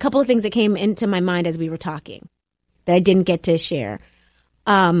put a couple of things that came into my mind as we were talking that I didn't get to share.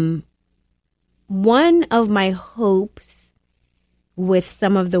 One of my hopes with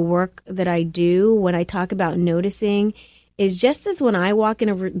some of the work that I do when I talk about noticing is just as when I walk in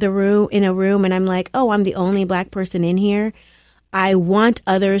a room and I'm like, oh, I'm the only Black person in here, I want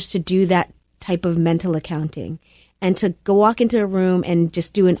others to do that type of mental accounting and to go walk into a room and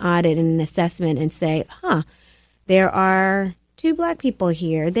just do an audit and an assessment and say, there are 2 Black people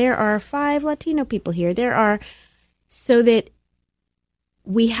here. There are 5 Latino people here. So that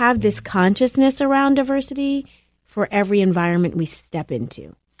we have this consciousness around diversity for every environment we step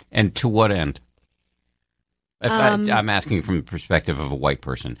into. And to what end? I'm asking from the perspective of a white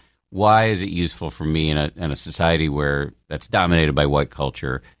person. Why is it useful for me in a society where that's dominated by white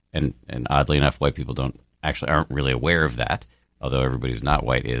culture, and oddly enough, white people aren't really aware of that, although everybody who's not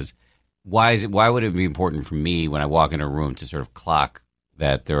white is. Why would it be important for me when I walk in a room to sort of clock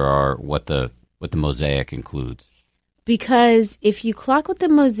that there are what the mosaic includes? Because if you clock what the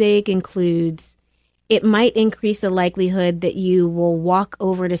mosaic includes, it might increase the likelihood that you will walk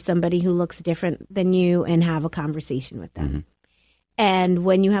over to somebody who looks different than you and have a conversation with them. Mm-hmm. And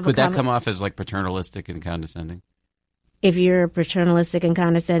when you have Could that come off as like paternalistic and condescending? If you're a paternalistic and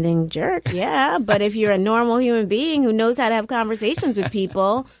condescending jerk, yeah. But if you're a normal human being who knows how to have conversations with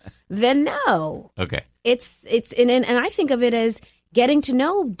people, then no. Okay. It's and I think of it as getting to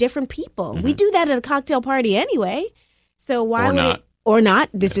know different people. Mm-hmm. We do that at a cocktail party anyway. So why would it? Or not.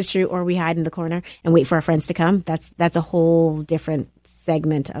 This is true. Or we hide in the corner and wait for our friends to come. That's a whole different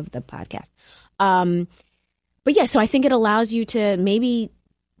segment of the podcast. But yeah, so I think it allows you to maybe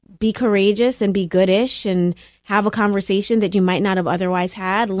be courageous and be goodish and have a conversation that you might not have otherwise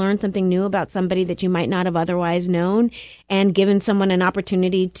had, learn something new about somebody that you might not have otherwise known, and given someone an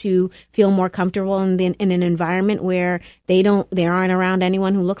opportunity to feel more comfortable in an environment where they aren't around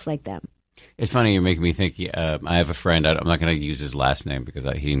anyone who looks like them. It's funny, you're making me think. I have a friend. I'm not going to use his last name because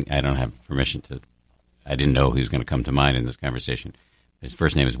I don't have permission to. I didn't know he was going to come to mind in this conversation. His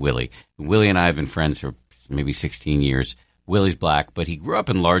first name is Willie. Willie and I have been friends for maybe 16 years. Willie's Black, but he grew up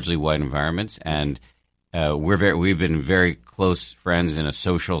in largely white environments, and we've been very close friends in a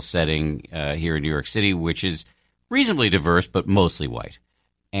social setting here in New York City, which is reasonably diverse but mostly white.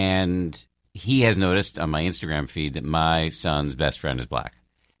 And he has noticed on my Instagram feed that my son's best friend is Black.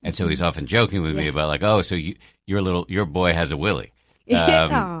 And so he's often joking with me about like, oh, so your boy has a Willie,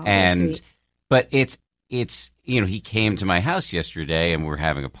 but it's he came to my house yesterday and we're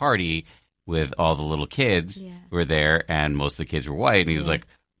having a party with all the little kids who were there, and most of the kids were white, and he was like,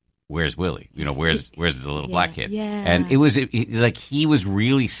 "Where's Willie? Where's the little Black kid?" Yeah. And it was like he was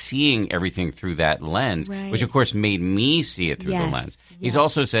really seeing everything through that lens, which of course made me see it through the lens. He's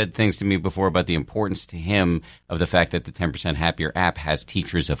also said things to me before about the importance to him of the fact that the 10% Happier app has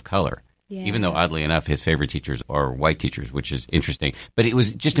teachers of color. Yeah. Even though, oddly enough, his favorite teachers are white teachers, which is interesting. But it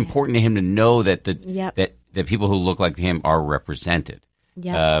was just important to him to know that that people who look like him are represented.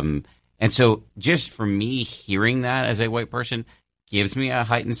 Yep. And so just for me, hearing that as a white person gives me a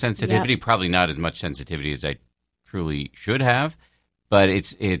heightened sensitivity, probably not as much sensitivity as I truly should have. But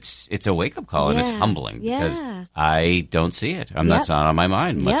it's a wake-up call, and it's humbling because I don't see it. That's not on my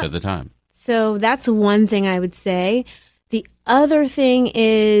mind much of the time. So that's one thing I would say. The other thing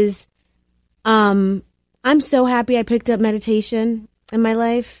is I'm so happy I picked up meditation in my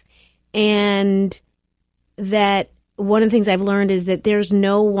life, and that one of the things I've learned is that there's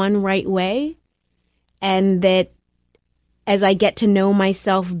no one right way, and that as I get to know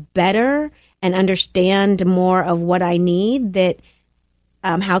myself better and understand more of what I need, that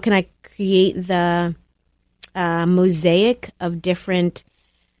how can I create the mosaic of different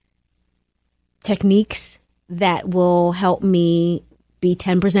techniques that will help me be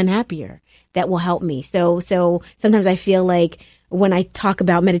 10% happier, that will help me. So sometimes I feel like when I talk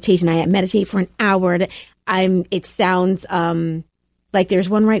about meditation, I meditate for an hour. It sounds like there's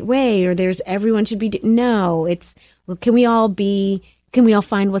one right way, or everyone should be. No, it's can we all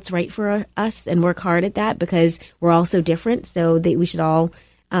find what's right for us and work hard at that, because we're all so different. So that we should all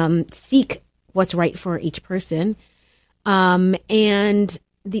seek what's right for each person. And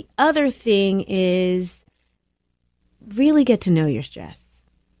the other thing is really get to know your stress.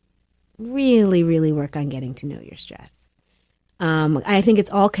 Really, really work on getting to know your stress. I think it's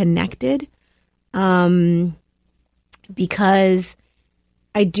all connected because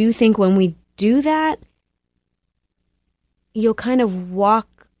I do think when we do that, you'll kind of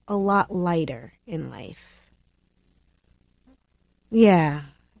walk a lot lighter in life. Yeah,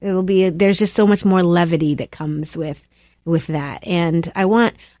 there's just so much more levity that comes with that. And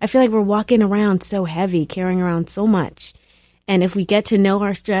I feel like we're walking around so heavy, carrying around so much. And if we get to know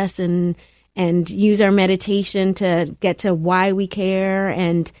our stress and use our meditation to get to why we care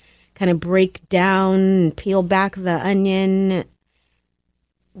and kind of break down and peel back the onion,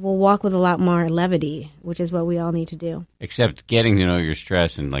 we'll walk with a lot more levity, which is what we all need to do. Except getting to know your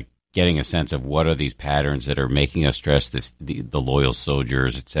stress and like getting a sense of what are these patterns that are making us stress, the loyal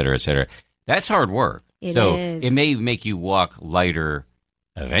soldiers, et cetera, et cetera. That's hard work. It so is. It may make you walk lighter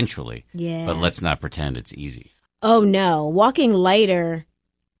eventually, Yeah. but let's not pretend it's easy. Oh no, walking lighter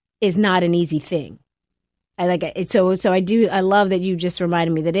is not an easy thing. I like it. So I love that you just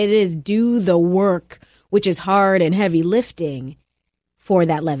reminded me that it is do the work, which is hard and heavy lifting for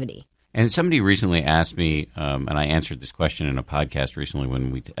that levity. And somebody recently asked me, and I answered this question in a podcast recently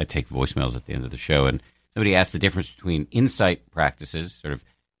when I take voicemails at the end of the show, and somebody asked the difference between insight practices, sort of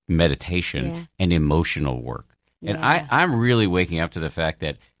meditation, and emotional work. And I'm really waking up to the fact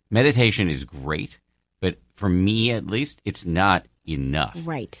that meditation is great, but for me at least, it's not enough.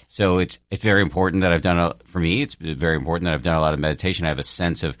 Right. So it's very important that for me, it's very important that I've done a lot of meditation. I have a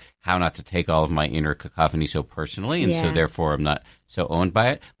sense of how not to take all of my inner cacophony so personally, and so therefore I'm not so owned by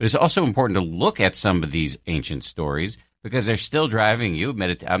it. But it's also important to look at some of these ancient stories because they're still driving you.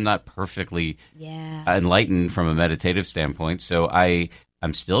 I'm not perfectly enlightened from a meditative standpoint, so I'm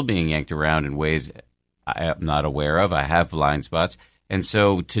still being yanked around in ways I am not aware of. I have blind spots. And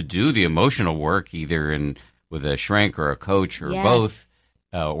so to do the emotional work, either with a shrink or a coach or both,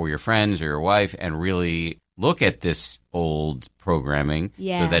 or your friends or your wife, and really look at this old programming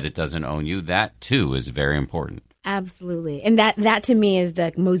so that it doesn't own you, that too is very important. Absolutely. And that to me is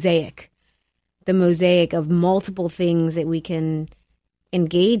the mosaic of multiple things that we can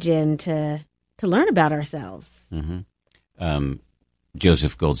engage in to learn about ourselves. Mm-hmm.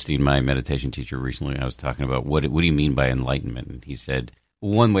 Joseph Goldstein, my meditation teacher, recently, I was talking about what do you mean by enlightenment? And he said,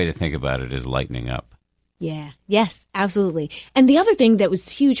 one way to think about it is lightening up. Yeah. Yes, absolutely. And the other thing that was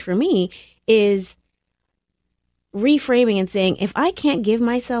huge for me is reframing and saying, if I can't give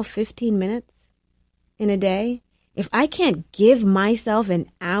myself 15 minutes in a day, if I can't give myself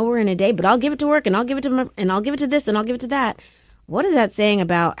an hour in a day, but I'll give it to work and I'll give it to and I'll give it to this and I'll give it to that, what is that saying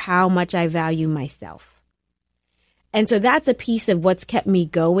about how much I value myself? And so that's a piece of what's kept me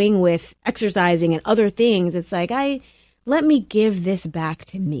going with exercising and other things. It's like, let me give this back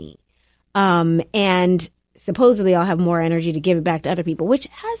to me. And supposedly I'll have more energy to give it back to other people, which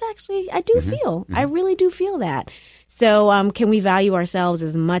I do feel. I really do feel that. So can we value ourselves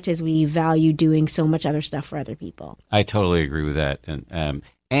as much as we value doing so much other stuff for other people? I totally agree with that.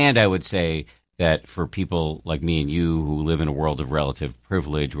 And I would say that for people like me and you who live in a world of relative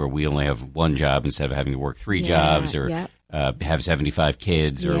privilege where we only have one job instead of having to work three jobs or have 75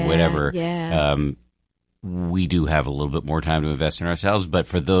 kids or whatever, we do have a little bit more time to invest in ourselves. But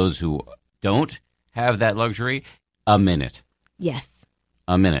for those who don't have that luxury, a minute. Yes.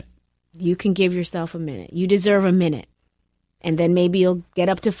 A minute. You can give yourself a minute. You deserve a minute. And then maybe you'll get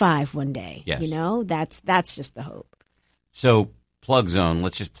up to 5 one day. Yes. You know, that's just the hope. So Plug Zone,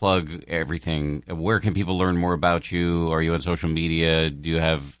 let's just plug everything. Where can people learn more about you? Are you on social media? Do you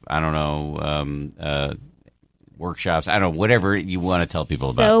have, I don't know, workshops? I don't know, whatever you want to tell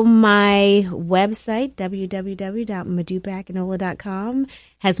people about. So my website, www.modupeakinola.com,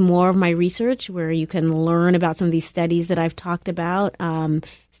 has more of my research where you can learn about some of these studies that I've talked about,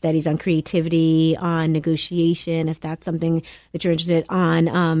 studies on creativity, on negotiation, if that's something that you're interested in,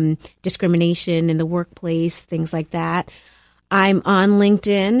 on discrimination in the workplace, things like that. I'm on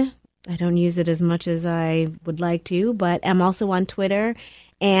LinkedIn. I don't use it as much as I would like to, but I'm also on Twitter.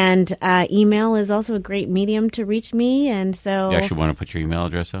 And email is also a great medium to reach me. And so, you actually want to put your email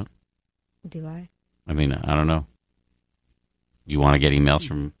address out? Do I? I mean, I don't know. You want to get emails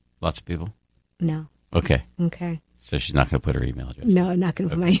from lots of people? No. Okay. So she's not going to put her email address. No, I'm not going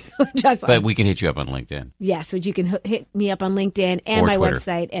to put my email address on. But we can hit you up on LinkedIn. Yes, but you can hit me up on LinkedIn and or my Twitter.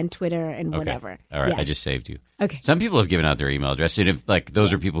 website and Twitter and whatever. All right, yes. I just saved you. Okay. Some people have given out their email address. And if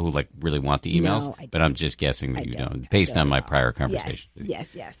those are people who really want the emails, No, I but I'm just guessing that you don't, based on my prior conversation.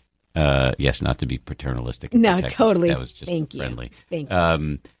 Yes. Yes, not to be paternalistic. No, totally. That was just Thank friendly. You. Thank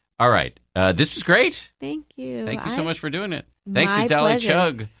you. All right. This was great. Thank you. Thank you so much for doing it. Thanks My to Dolly pleasure.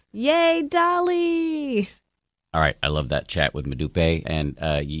 Chug. Yay, Dolly! All right. I love that chat with Modupe. And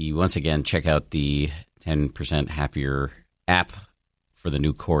you once again check out the 10% Happier app for the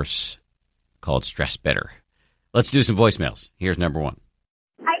new course called Stress Better. Let's do some voicemails. Here's number one.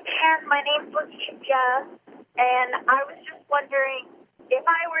 Hi, Dan. My name's Leticia, and I was just wondering, if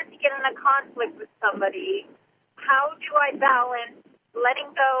I were to get in a conflict with somebody, how do I balance letting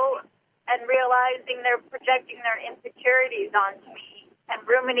go and realizing they're projecting their insecurities onto me and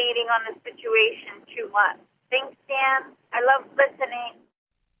ruminating on the situation too much? Thanks, Dan. I love listening.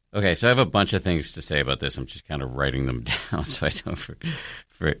 Okay, so I have a bunch of things to say about this. I'm just kind of writing them down so I don't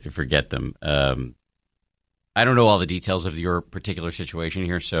forget them. I don't know all the details of your particular situation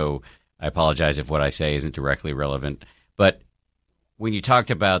here, so I apologize if what I say isn't directly relevant. But when you talked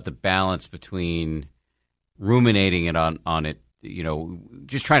about the balance between ruminating it on it,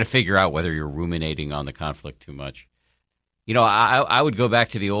 just trying to figure out whether you're ruminating on the conflict too much. I would go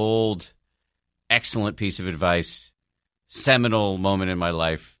back to the old excellent piece of advice, seminal moment in my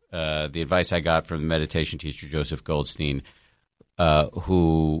life, the advice I got from the meditation teacher, Joseph Goldstein,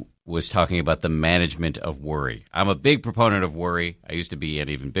 who was talking about the management of worry. I'm a big proponent of worry. I used to be an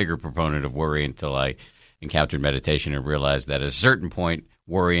even bigger proponent of worry until I encountered meditation and realized that at a certain point,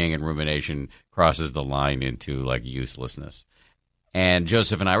 worrying and rumination crosses the line into like uselessness. And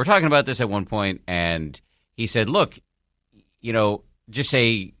Joseph and I were talking about this at one point, and he said, look, just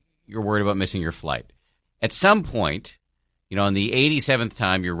say you're worried about missing your flight. At some point, on the 87th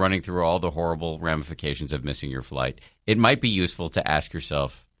time you're running through all the horrible ramifications of missing your flight, it might be useful to ask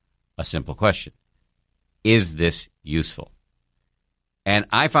yourself a simple question. Is this useful? And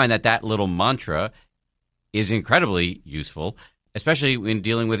I find that little mantra is incredibly useful, especially in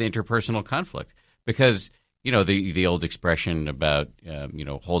dealing with interpersonal conflict. Because, the old expression about,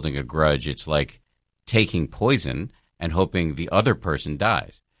 holding a grudge, it's like taking poison and hoping the other person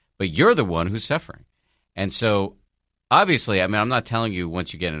dies. But you're the one who's suffering. And so, obviously, I'm not telling you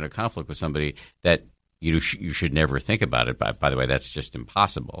once you get in a conflict with somebody that you should never think about it. By the way, that's just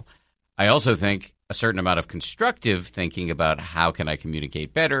impossible. I also think a certain amount of constructive thinking about how can I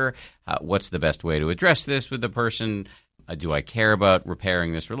communicate better, what's the best way to address this with the person, do I care about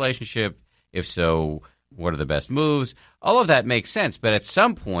repairing this relationship? If so, what are the best moves? All of that makes sense, but at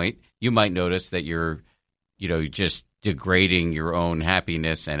some point you might notice that you're just degrading your own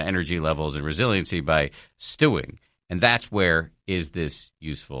happiness and energy levels and resiliency by stewing. And that's where is this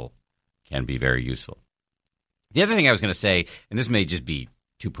useful can be very useful. The other thing I was going to say, and this may just be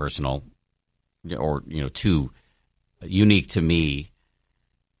too personal or, too unique to me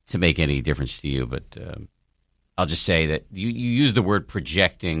to make any difference to you, but I'll just say that you use the word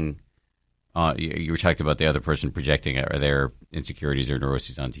projecting. You were talking about the other person projecting their insecurities or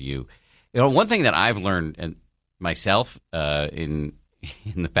neuroses onto you. One thing that I've learned myself in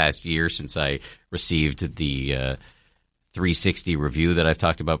the past year since I received the 360 review that I've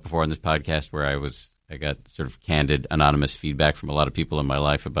talked about before on this podcast, where I got sort of candid, anonymous feedback from a lot of people in my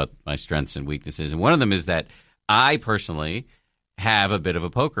life about my strengths and weaknesses. And one of them is that I personally have a bit of a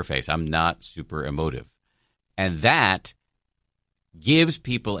poker face. I'm not super emotive. And that gives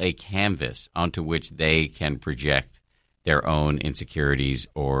people a canvas onto which they can project their own insecurities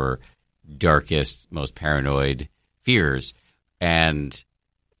or darkest, most paranoid fears. And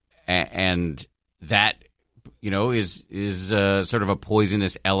that, is sort of a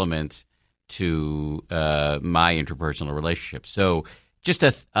poisonous element to my interpersonal relationship. So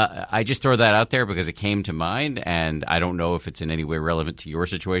I just throw that out there because it came to mind, and I don't know if it's in any way relevant to your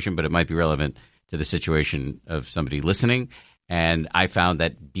situation, but it might be relevant to the situation of somebody listening. And I found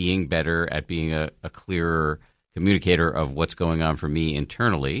that being better at being a clearer communicator of what's going on for me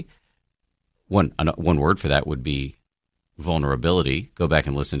internally, one word for that would be vulnerability. Go back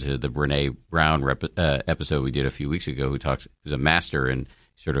and listen to the Brene Brown episode we did a few weeks ago, who's a master in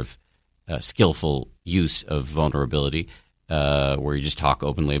sort of skillful use of vulnerability, where you just talk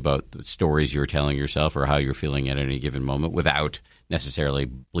openly about the stories you're telling yourself or how you're feeling at any given moment without necessarily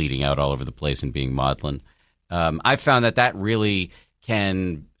bleeding out all over the place and being maudlin. I've found that really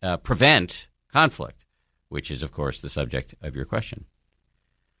can prevent conflict, which is, of course, the subject of your question.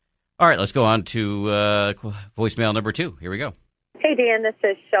 All right, let's go on to voicemail number 2. Here we go. Hey, Dan, this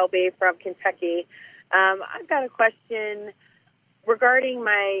is Shelby from Kentucky. I've got a question regarding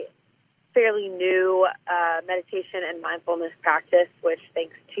my fairly new meditation and mindfulness practice, which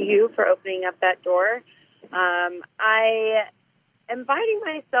thanks to you for opening up that door. I am finding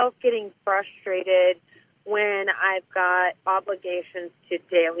myself getting frustrated when I've got obligations to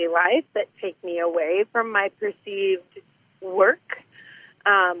daily life that take me away from my perceived work.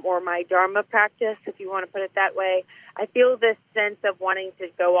 or my Dharma practice, if you want to put it that way. I feel this sense of wanting to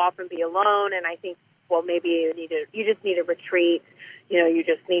go off and be alone, and I think, well, maybe you just need a retreat. You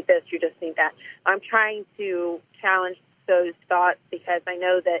just need this, you just need that. I'm trying to challenge those thoughts because I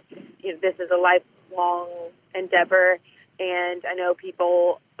know that this is a lifelong endeavor, and I know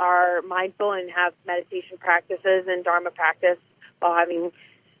people are mindful and have meditation practices and Dharma practice while having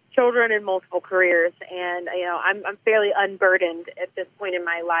children and multiple careers. And I'm fairly unburdened at this point in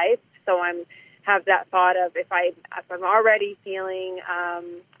my life, so I'm have that thought of if I'm already feeling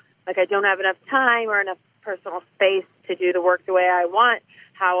like I don't have enough time or enough personal space to do the work the way I want,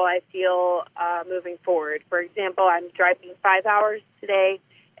 how will I feel moving forward? For example, I'm driving 5 hours today,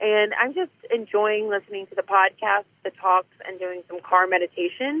 and I'm just enjoying listening to the podcast, the talks, and doing some car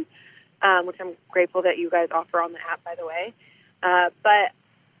meditation, which I'm grateful that you guys offer on the app, by the way. But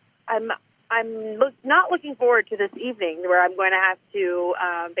I'm not looking forward to this evening where I'm going to have to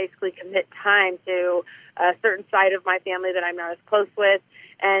basically commit time to a certain side of my family that I'm not as close with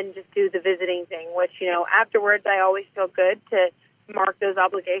and just do the visiting thing, which, afterwards I always feel good to mark those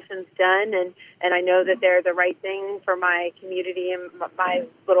obligations done. And I know that they're the right thing for my community and my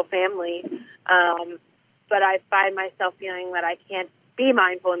little family. But I find myself feeling that I can't be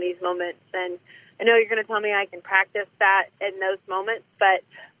mindful in these moments. And I know you're going to tell me I can practice that in those moments, but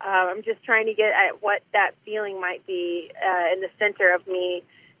I'm just trying to get at what that feeling might be in the center of me.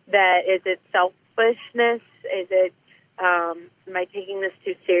 That is it selfishness? Is it am I taking this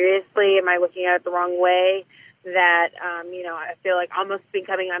too seriously? Am I looking at it the wrong way? That I feel like I'm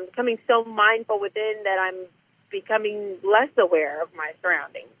becoming so mindful within that I'm becoming less aware of my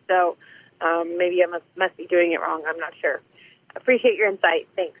surroundings. So maybe I must be doing it wrong. I'm not sure. Appreciate your insight.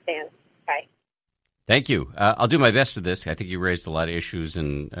 Thanks, Dan. Bye. Thank you. I'll do my best with this. I think you raised a lot of issues,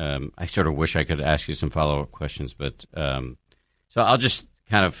 and I sort of wish I could ask you some follow-up questions. But so I'll just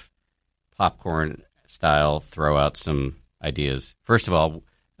kind of popcorn style throw out some ideas. First of all,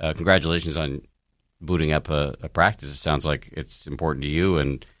 congratulations on booting up a practice. It sounds like it's important to you,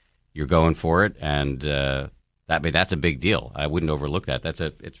 and you're going for it. And that's a big deal. I wouldn't overlook that.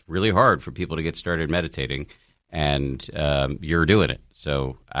 It's really hard for people to get started meditating. And you're doing it.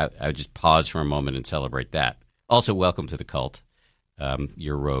 So I would just pause for a moment and celebrate that. Also, welcome to the cult.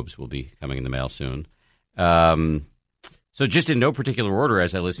 Your robes will be coming in the mail soon. So just in no particular order,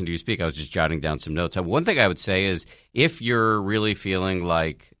 as I listened to you speak, I was just jotting down some notes. One thing I would say is if you're really feeling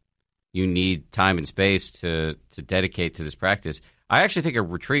like you need time and space to dedicate to this practice, I actually think a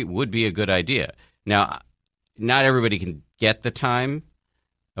retreat would be a good idea. Now, not everybody can get the time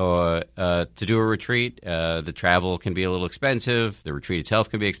to do a retreat. The travel can be a little expensive. The retreat itself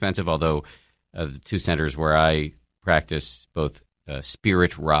can be expensive, although the two centers where I practice, both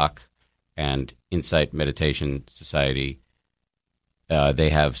Spirit Rock and Insight Meditation Society, they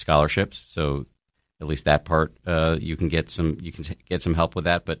have scholarships. So at least that part you can get some help with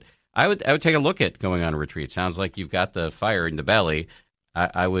that. But I would take a look at going on a retreat. Sounds like you've got the fire in the belly.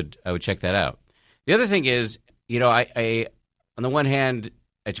 I would check that out. The other thing is, I on the one hand,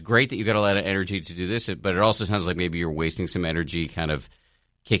 it's great that you got a lot of energy to do this, but it also sounds like maybe you're wasting some energy kind of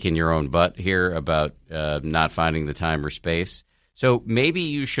kicking your own butt here about not finding the time or space. So maybe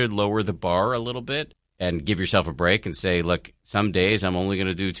you should lower the bar a little bit and give yourself a break and say, look, some days I'm only going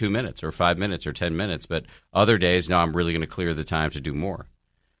to do 2 minutes or 5 minutes or 10 minutes, but other days, no, I'm really going to clear the time to do more.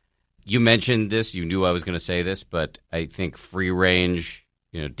 You mentioned this. You knew I was going to say this, but I think free range,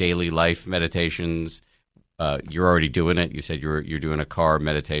 daily life meditations, you're already doing it. You said you're doing a car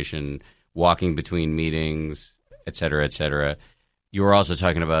meditation, walking between meetings, et cetera, et cetera. You were also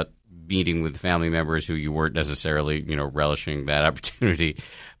talking about meeting with family members who you weren't necessarily, relishing that opportunity.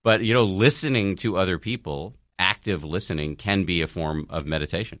 But, listening to other people, active listening can be a form of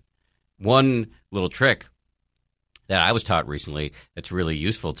meditation. One little trick that I was taught recently that's really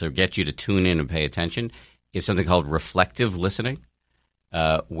useful to get you to tune in and pay attention is something called reflective listening,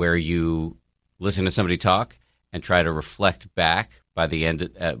 where you listen to somebody talk and try to reflect back by the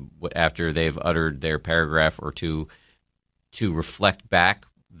end after they've uttered their paragraph or two, to reflect back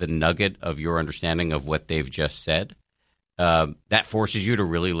the nugget of your understanding of what they've just said. That forces you to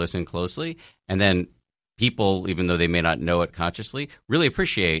really listen closely. And then people, even though they may not know it consciously, really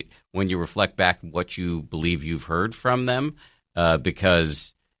appreciate when you reflect back what you believe you've heard from them,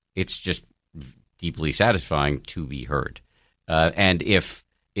 because it's just deeply satisfying to be heard. And if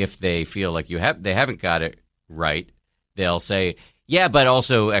they feel like they haven't got it right, they'll say, yeah, but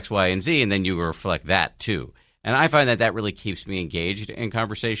also X, Y, and Z, and then you reflect that too. And I find that really keeps me engaged in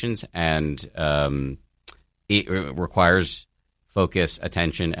conversations, and it requires focus,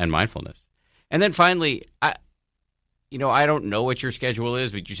 attention, and mindfulness. And then finally, I don't know what your schedule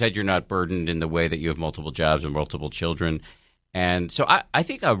is, but you said you're not burdened in the way that you have multiple jobs and multiple children. And so I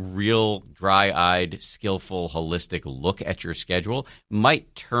think a real dry-eyed, skillful, holistic look at your schedule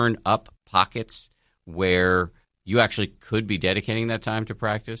might turn up pockets where you actually could be dedicating that time to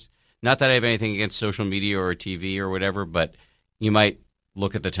practice. Not that I have anything against social media or TV or whatever, but you might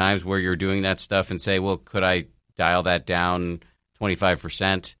look at the times where you're doing that stuff and say, well, could I dial that down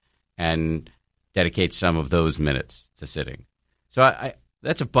 25% and dedicate some of those minutes to sitting? So I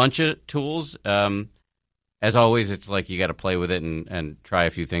that's a bunch of tools. As always, it's like you got to play with it and try a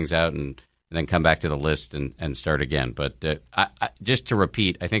few things out and then come back to the list and start again. But just to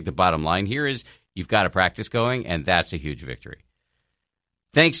repeat, I think the bottom line here is you've got a practice going, and that's a huge victory.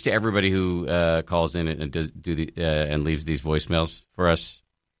 Thanks to everybody who calls in and and leaves these voicemails for us.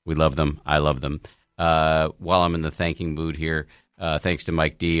 We love them. I love them. While I'm in the thanking mood here, thanks to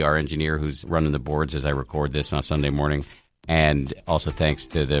Mike D., our engineer, who's running the boards as I record this on Sunday morning. And also thanks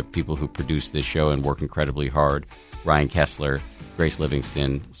to the people who produce this show and work incredibly hard. Ryan Kessler, Grace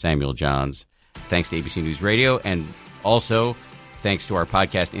Livingston, Samuel Johns. Thanks to ABC News Radio. And also thanks to our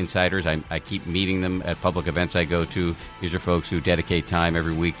podcast insiders. I keep meeting them at public events I go to. These are folks who dedicate time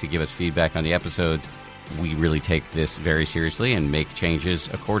every week to give us feedback on the episodes. We really take this very seriously and make changes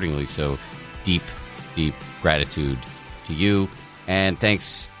accordingly. So deep, deep gratitude to you. And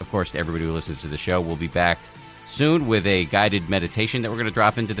thanks, of course, to everybody who listens to the show. We'll be back soon with a guided meditation that we're going to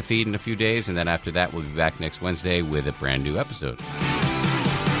drop into the feed in a few days. And then after that, we'll be back next Wednesday with a brand new episode.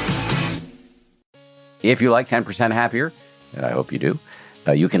 If you like 10% Happier, and I hope you do,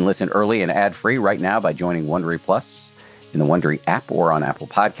 you can listen early and ad-free right now by joining Wondery Plus in the Wondery app or on Apple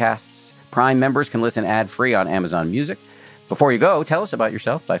Podcasts. Prime members can listen ad-free on Amazon Music. Before you go, tell us about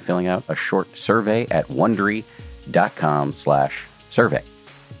yourself by filling out a short survey at Wondery.com/survey.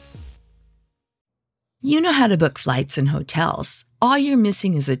 You know how to book flights and hotels. All you're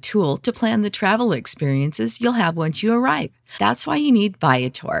missing is a tool to plan the travel experiences you'll have once you arrive. That's why you need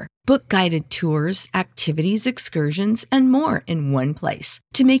Viator. Book guided tours, activities, excursions, and more in one place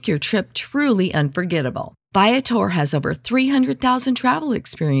to make your trip truly unforgettable. Viator has over 300,000 travel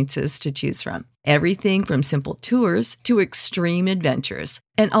experiences to choose from. Everything from simple tours to extreme adventures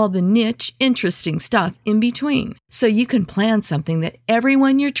and all the niche, interesting stuff in between. So you can plan something that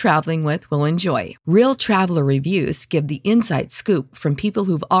everyone you're traveling with will enjoy. Real traveler reviews give the inside scoop from people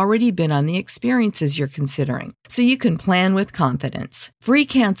who've already been on the experiences you're considering. So you can plan with confidence. Free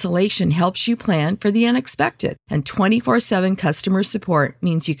cancellation helps you plan for the unexpected. And 24/7 customer support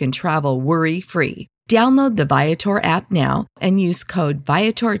means you can travel worry-free. Download the Viator app now and use code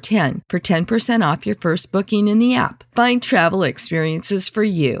Viator10 for 10% off your first booking in the app. Find travel experiences for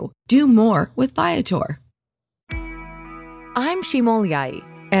you. Do more with Viator. I'm Shimol Yai,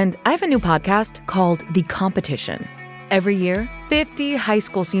 and I have a new podcast called The Competition. Every year, 50 high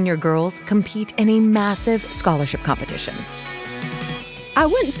school senior girls compete in a massive scholarship competition. I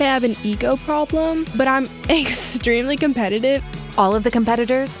wouldn't say I have an ego problem, but I'm extremely competitive. All of the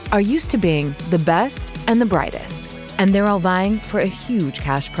competitors are used to being the best and the brightest, and they're all vying for a huge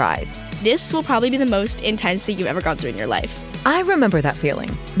cash prize. This will probably be the most intense thing you've ever gone through in your life. I remember that feeling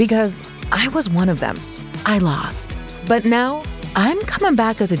because I was one of them. I lost. But now I'm coming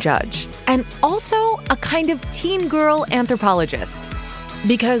back as a judge and also a kind of teen girl anthropologist.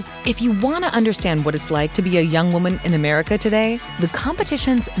 Because if you want to understand what it's like to be a young woman in America today, the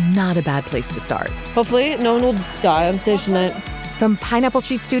competition's not a bad place to start. Hopefully, no one will die on stage tonight. From Pineapple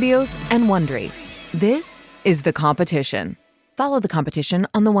Street Studios and Wondery, this is The Competition. Follow The Competition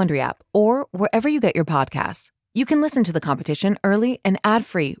on the Wondery app or wherever you get your podcasts. You can listen to The Competition early and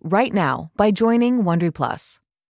ad-free right now by joining Wondery Plus.